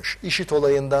göçmüş. IŞİD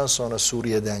olayından sonra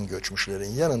Suriye'den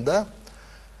göçmüşlerin yanında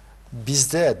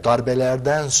bizde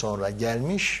darbelerden sonra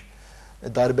gelmiş,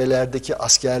 darbelerdeki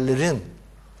askerlerin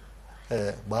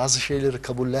bazı şeyleri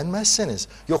kabullenmezseniz,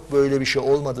 yok böyle bir şey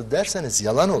olmadı derseniz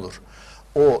yalan olur.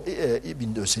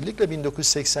 Özellikle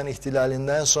 1980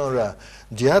 ihtilalinden sonra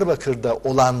Diyarbakır'da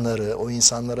olanları, o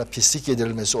insanlara pislik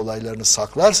yedirilmesi olaylarını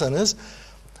saklarsanız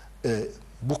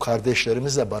bu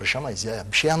kardeşlerimizle barışamayız.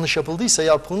 Bir şey yanlış yapıldıysa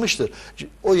yapılmıştır.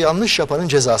 O yanlış yapanın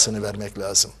cezasını vermek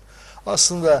lazım.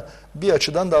 Aslında bir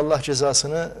açıdan da Allah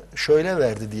cezasını şöyle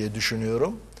verdi diye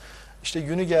düşünüyorum.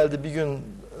 Günü geldi bir gün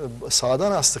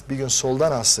sağdan astık, bir gün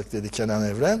soldan astık dedi Kenan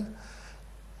Evren.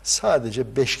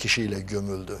 Sadece 5 kişiyle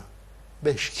gömüldü.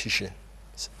 5 kişi.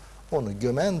 Onu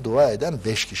gömen, dua eden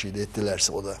 5 kişiydi,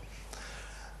 ettilerse o da.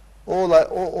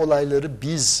 O olayları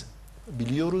biz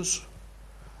biliyoruz.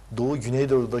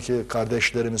 Güneydoğu'daki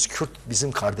kardeşlerimiz, Kürt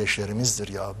bizim kardeşlerimizdir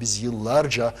ya. Biz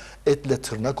yıllarca etle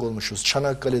tırnak olmuşuz.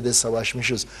 Çanakkale'de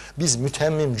savaşmışız. Biz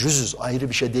mütemmim cüzüz, ayrı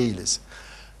bir şey değiliz.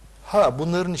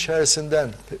 Bunların içerisinden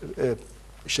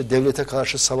devlete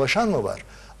karşı savaşan mı var?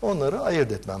 Onları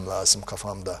ayırt etmem lazım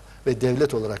kafamda. Ve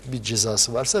devlet olarak bir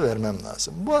cezası varsa vermem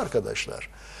lazım. Bu arkadaşlar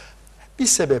bir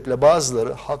sebeple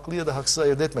bazıları haklı ya da haksız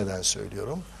ayırt etmeden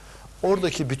söylüyorum.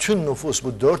 Oradaki bütün nüfus,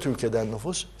 bu 4 ülkeden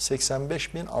nüfus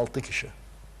 85.006 kişi.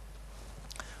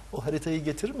 O haritayı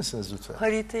getirir misiniz lütfen?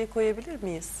 Haritayı koyabilir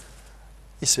miyiz?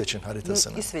 İsveç'in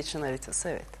haritasını. İsveç'in haritası,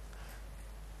 evet.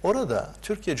 Orada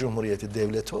Türkiye Cumhuriyeti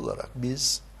Devleti olarak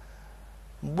biz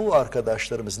bu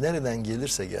arkadaşlarımız nereden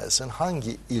gelirse gelsin,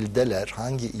 hangi ildeler,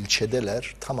 hangi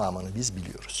ilçedeler tamamını biz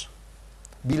biliyoruz.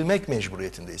 Bilmek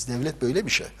mecburiyetindeyiz. Devlet böyle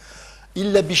bir şey.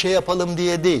 İlla bir şey yapalım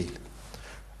diye değil.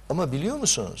 Ama biliyor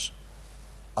musunuz?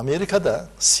 Amerika'da,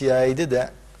 CIA'de de,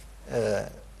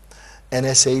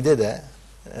 NSA'de de,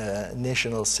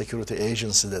 National Security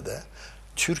Agency'de de,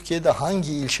 Türkiye'de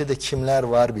hangi ilçede kimler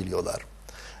var biliyorlar.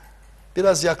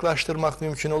 Biraz yaklaştırmak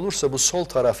mümkün olursa bu sol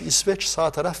taraf İsveç,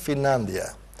 sağ taraf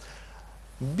Finlandiya.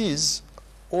 Biz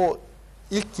o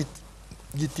ilk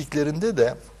gittiklerinde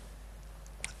de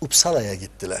Uppsala'ya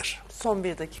gittiler. Son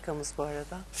 1 dakikamız bu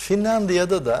arada.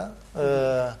 Finlandiya'da da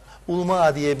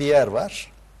Ulma diye bir yer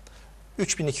var.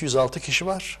 3206 kişi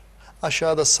var.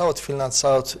 Aşağıda South Finland,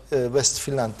 West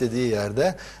Finland dediği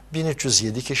yerde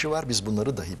 1307 kişi var. Biz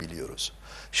bunları dahi biliyoruz.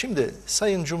 Şimdi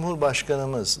Sayın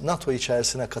Cumhurbaşkanımız NATO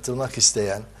içerisine katılmak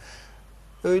isteyen,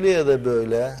 öyle ya da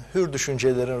böyle hür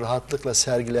düşüncelerin rahatlıkla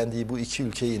sergilendiği bu 2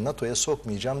 ülkeyi NATO'ya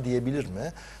sokmayacağım diyebilir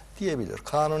mi? Diyebilir.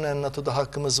 Kanunen NATO'da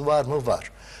hakkımız var mı?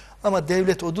 Var. Ama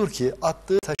devlet odur ki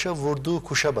attığı taşa vurduğu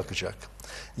kuşa bakacak.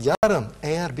 Yarın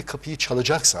eğer bir kapıyı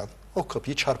çalacaksan, o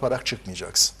kapıyı çarparak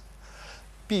çıkmayacaksın.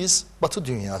 Biz Batı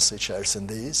dünyası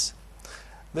içerisindeyiz.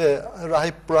 Ve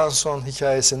Rahip Branson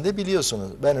hikayesinde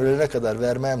biliyorsunuz, ben ölene kadar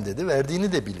vermem dedi,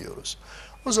 verdiğini de biliyoruz.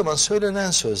 O zaman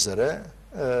söylenen sözlere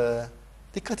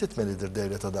dikkat etmelidir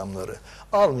devlet adamları.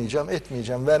 Almayacağım,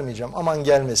 etmeyeceğim, vermeyeceğim, aman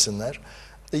gelmesinler.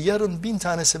 Yarın 1000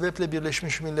 tane sebeple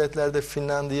Birleşmiş Milletler'de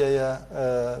Finlandiya'ya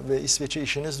ve İsveç'e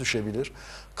işiniz düşebilir.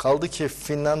 Kaldı ki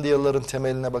Finlandiyalıların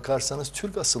temeline bakarsanız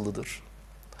Türk asıllıdır.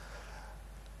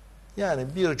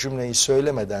 Yani bir cümleyi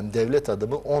söylemeden devlet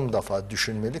adamı 10 defa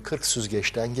düşünmeli, 40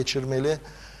 süzgeçten geçirmeli,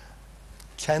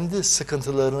 kendi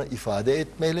sıkıntılarını ifade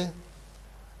etmeli.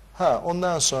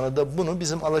 Ondan sonra da bunu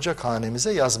bizim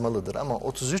alacakhanemize yazmalıdır. Ama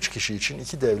 33 kişi için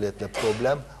 2 devletle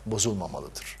problem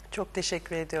bozulmamalıdır. Çok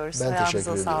teşekkür ediyoruz. Ben teşekkür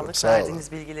ediyorum. Sağlık Sağ olun.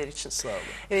 verdiğiniz bilgiler için. Sağ olun.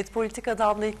 Evet, Politik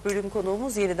adamlı ilk bölüm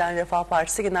konuğumuz Yeniden Refah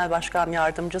Partisi Genel Başkan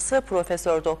Yardımcısı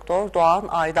Prof.Dr. Doğan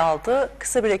Aydal'dı.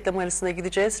 Kısa bir reklam arasına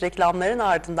gideceğiz. Reklamların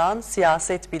ardından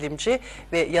Siyaset, Bilimci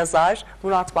ve Yazar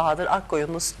Murat Bahadır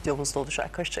Akkoyunlu stüdyomuzda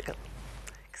olacak. Hoşçakalın.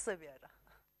 Kısa bir ara.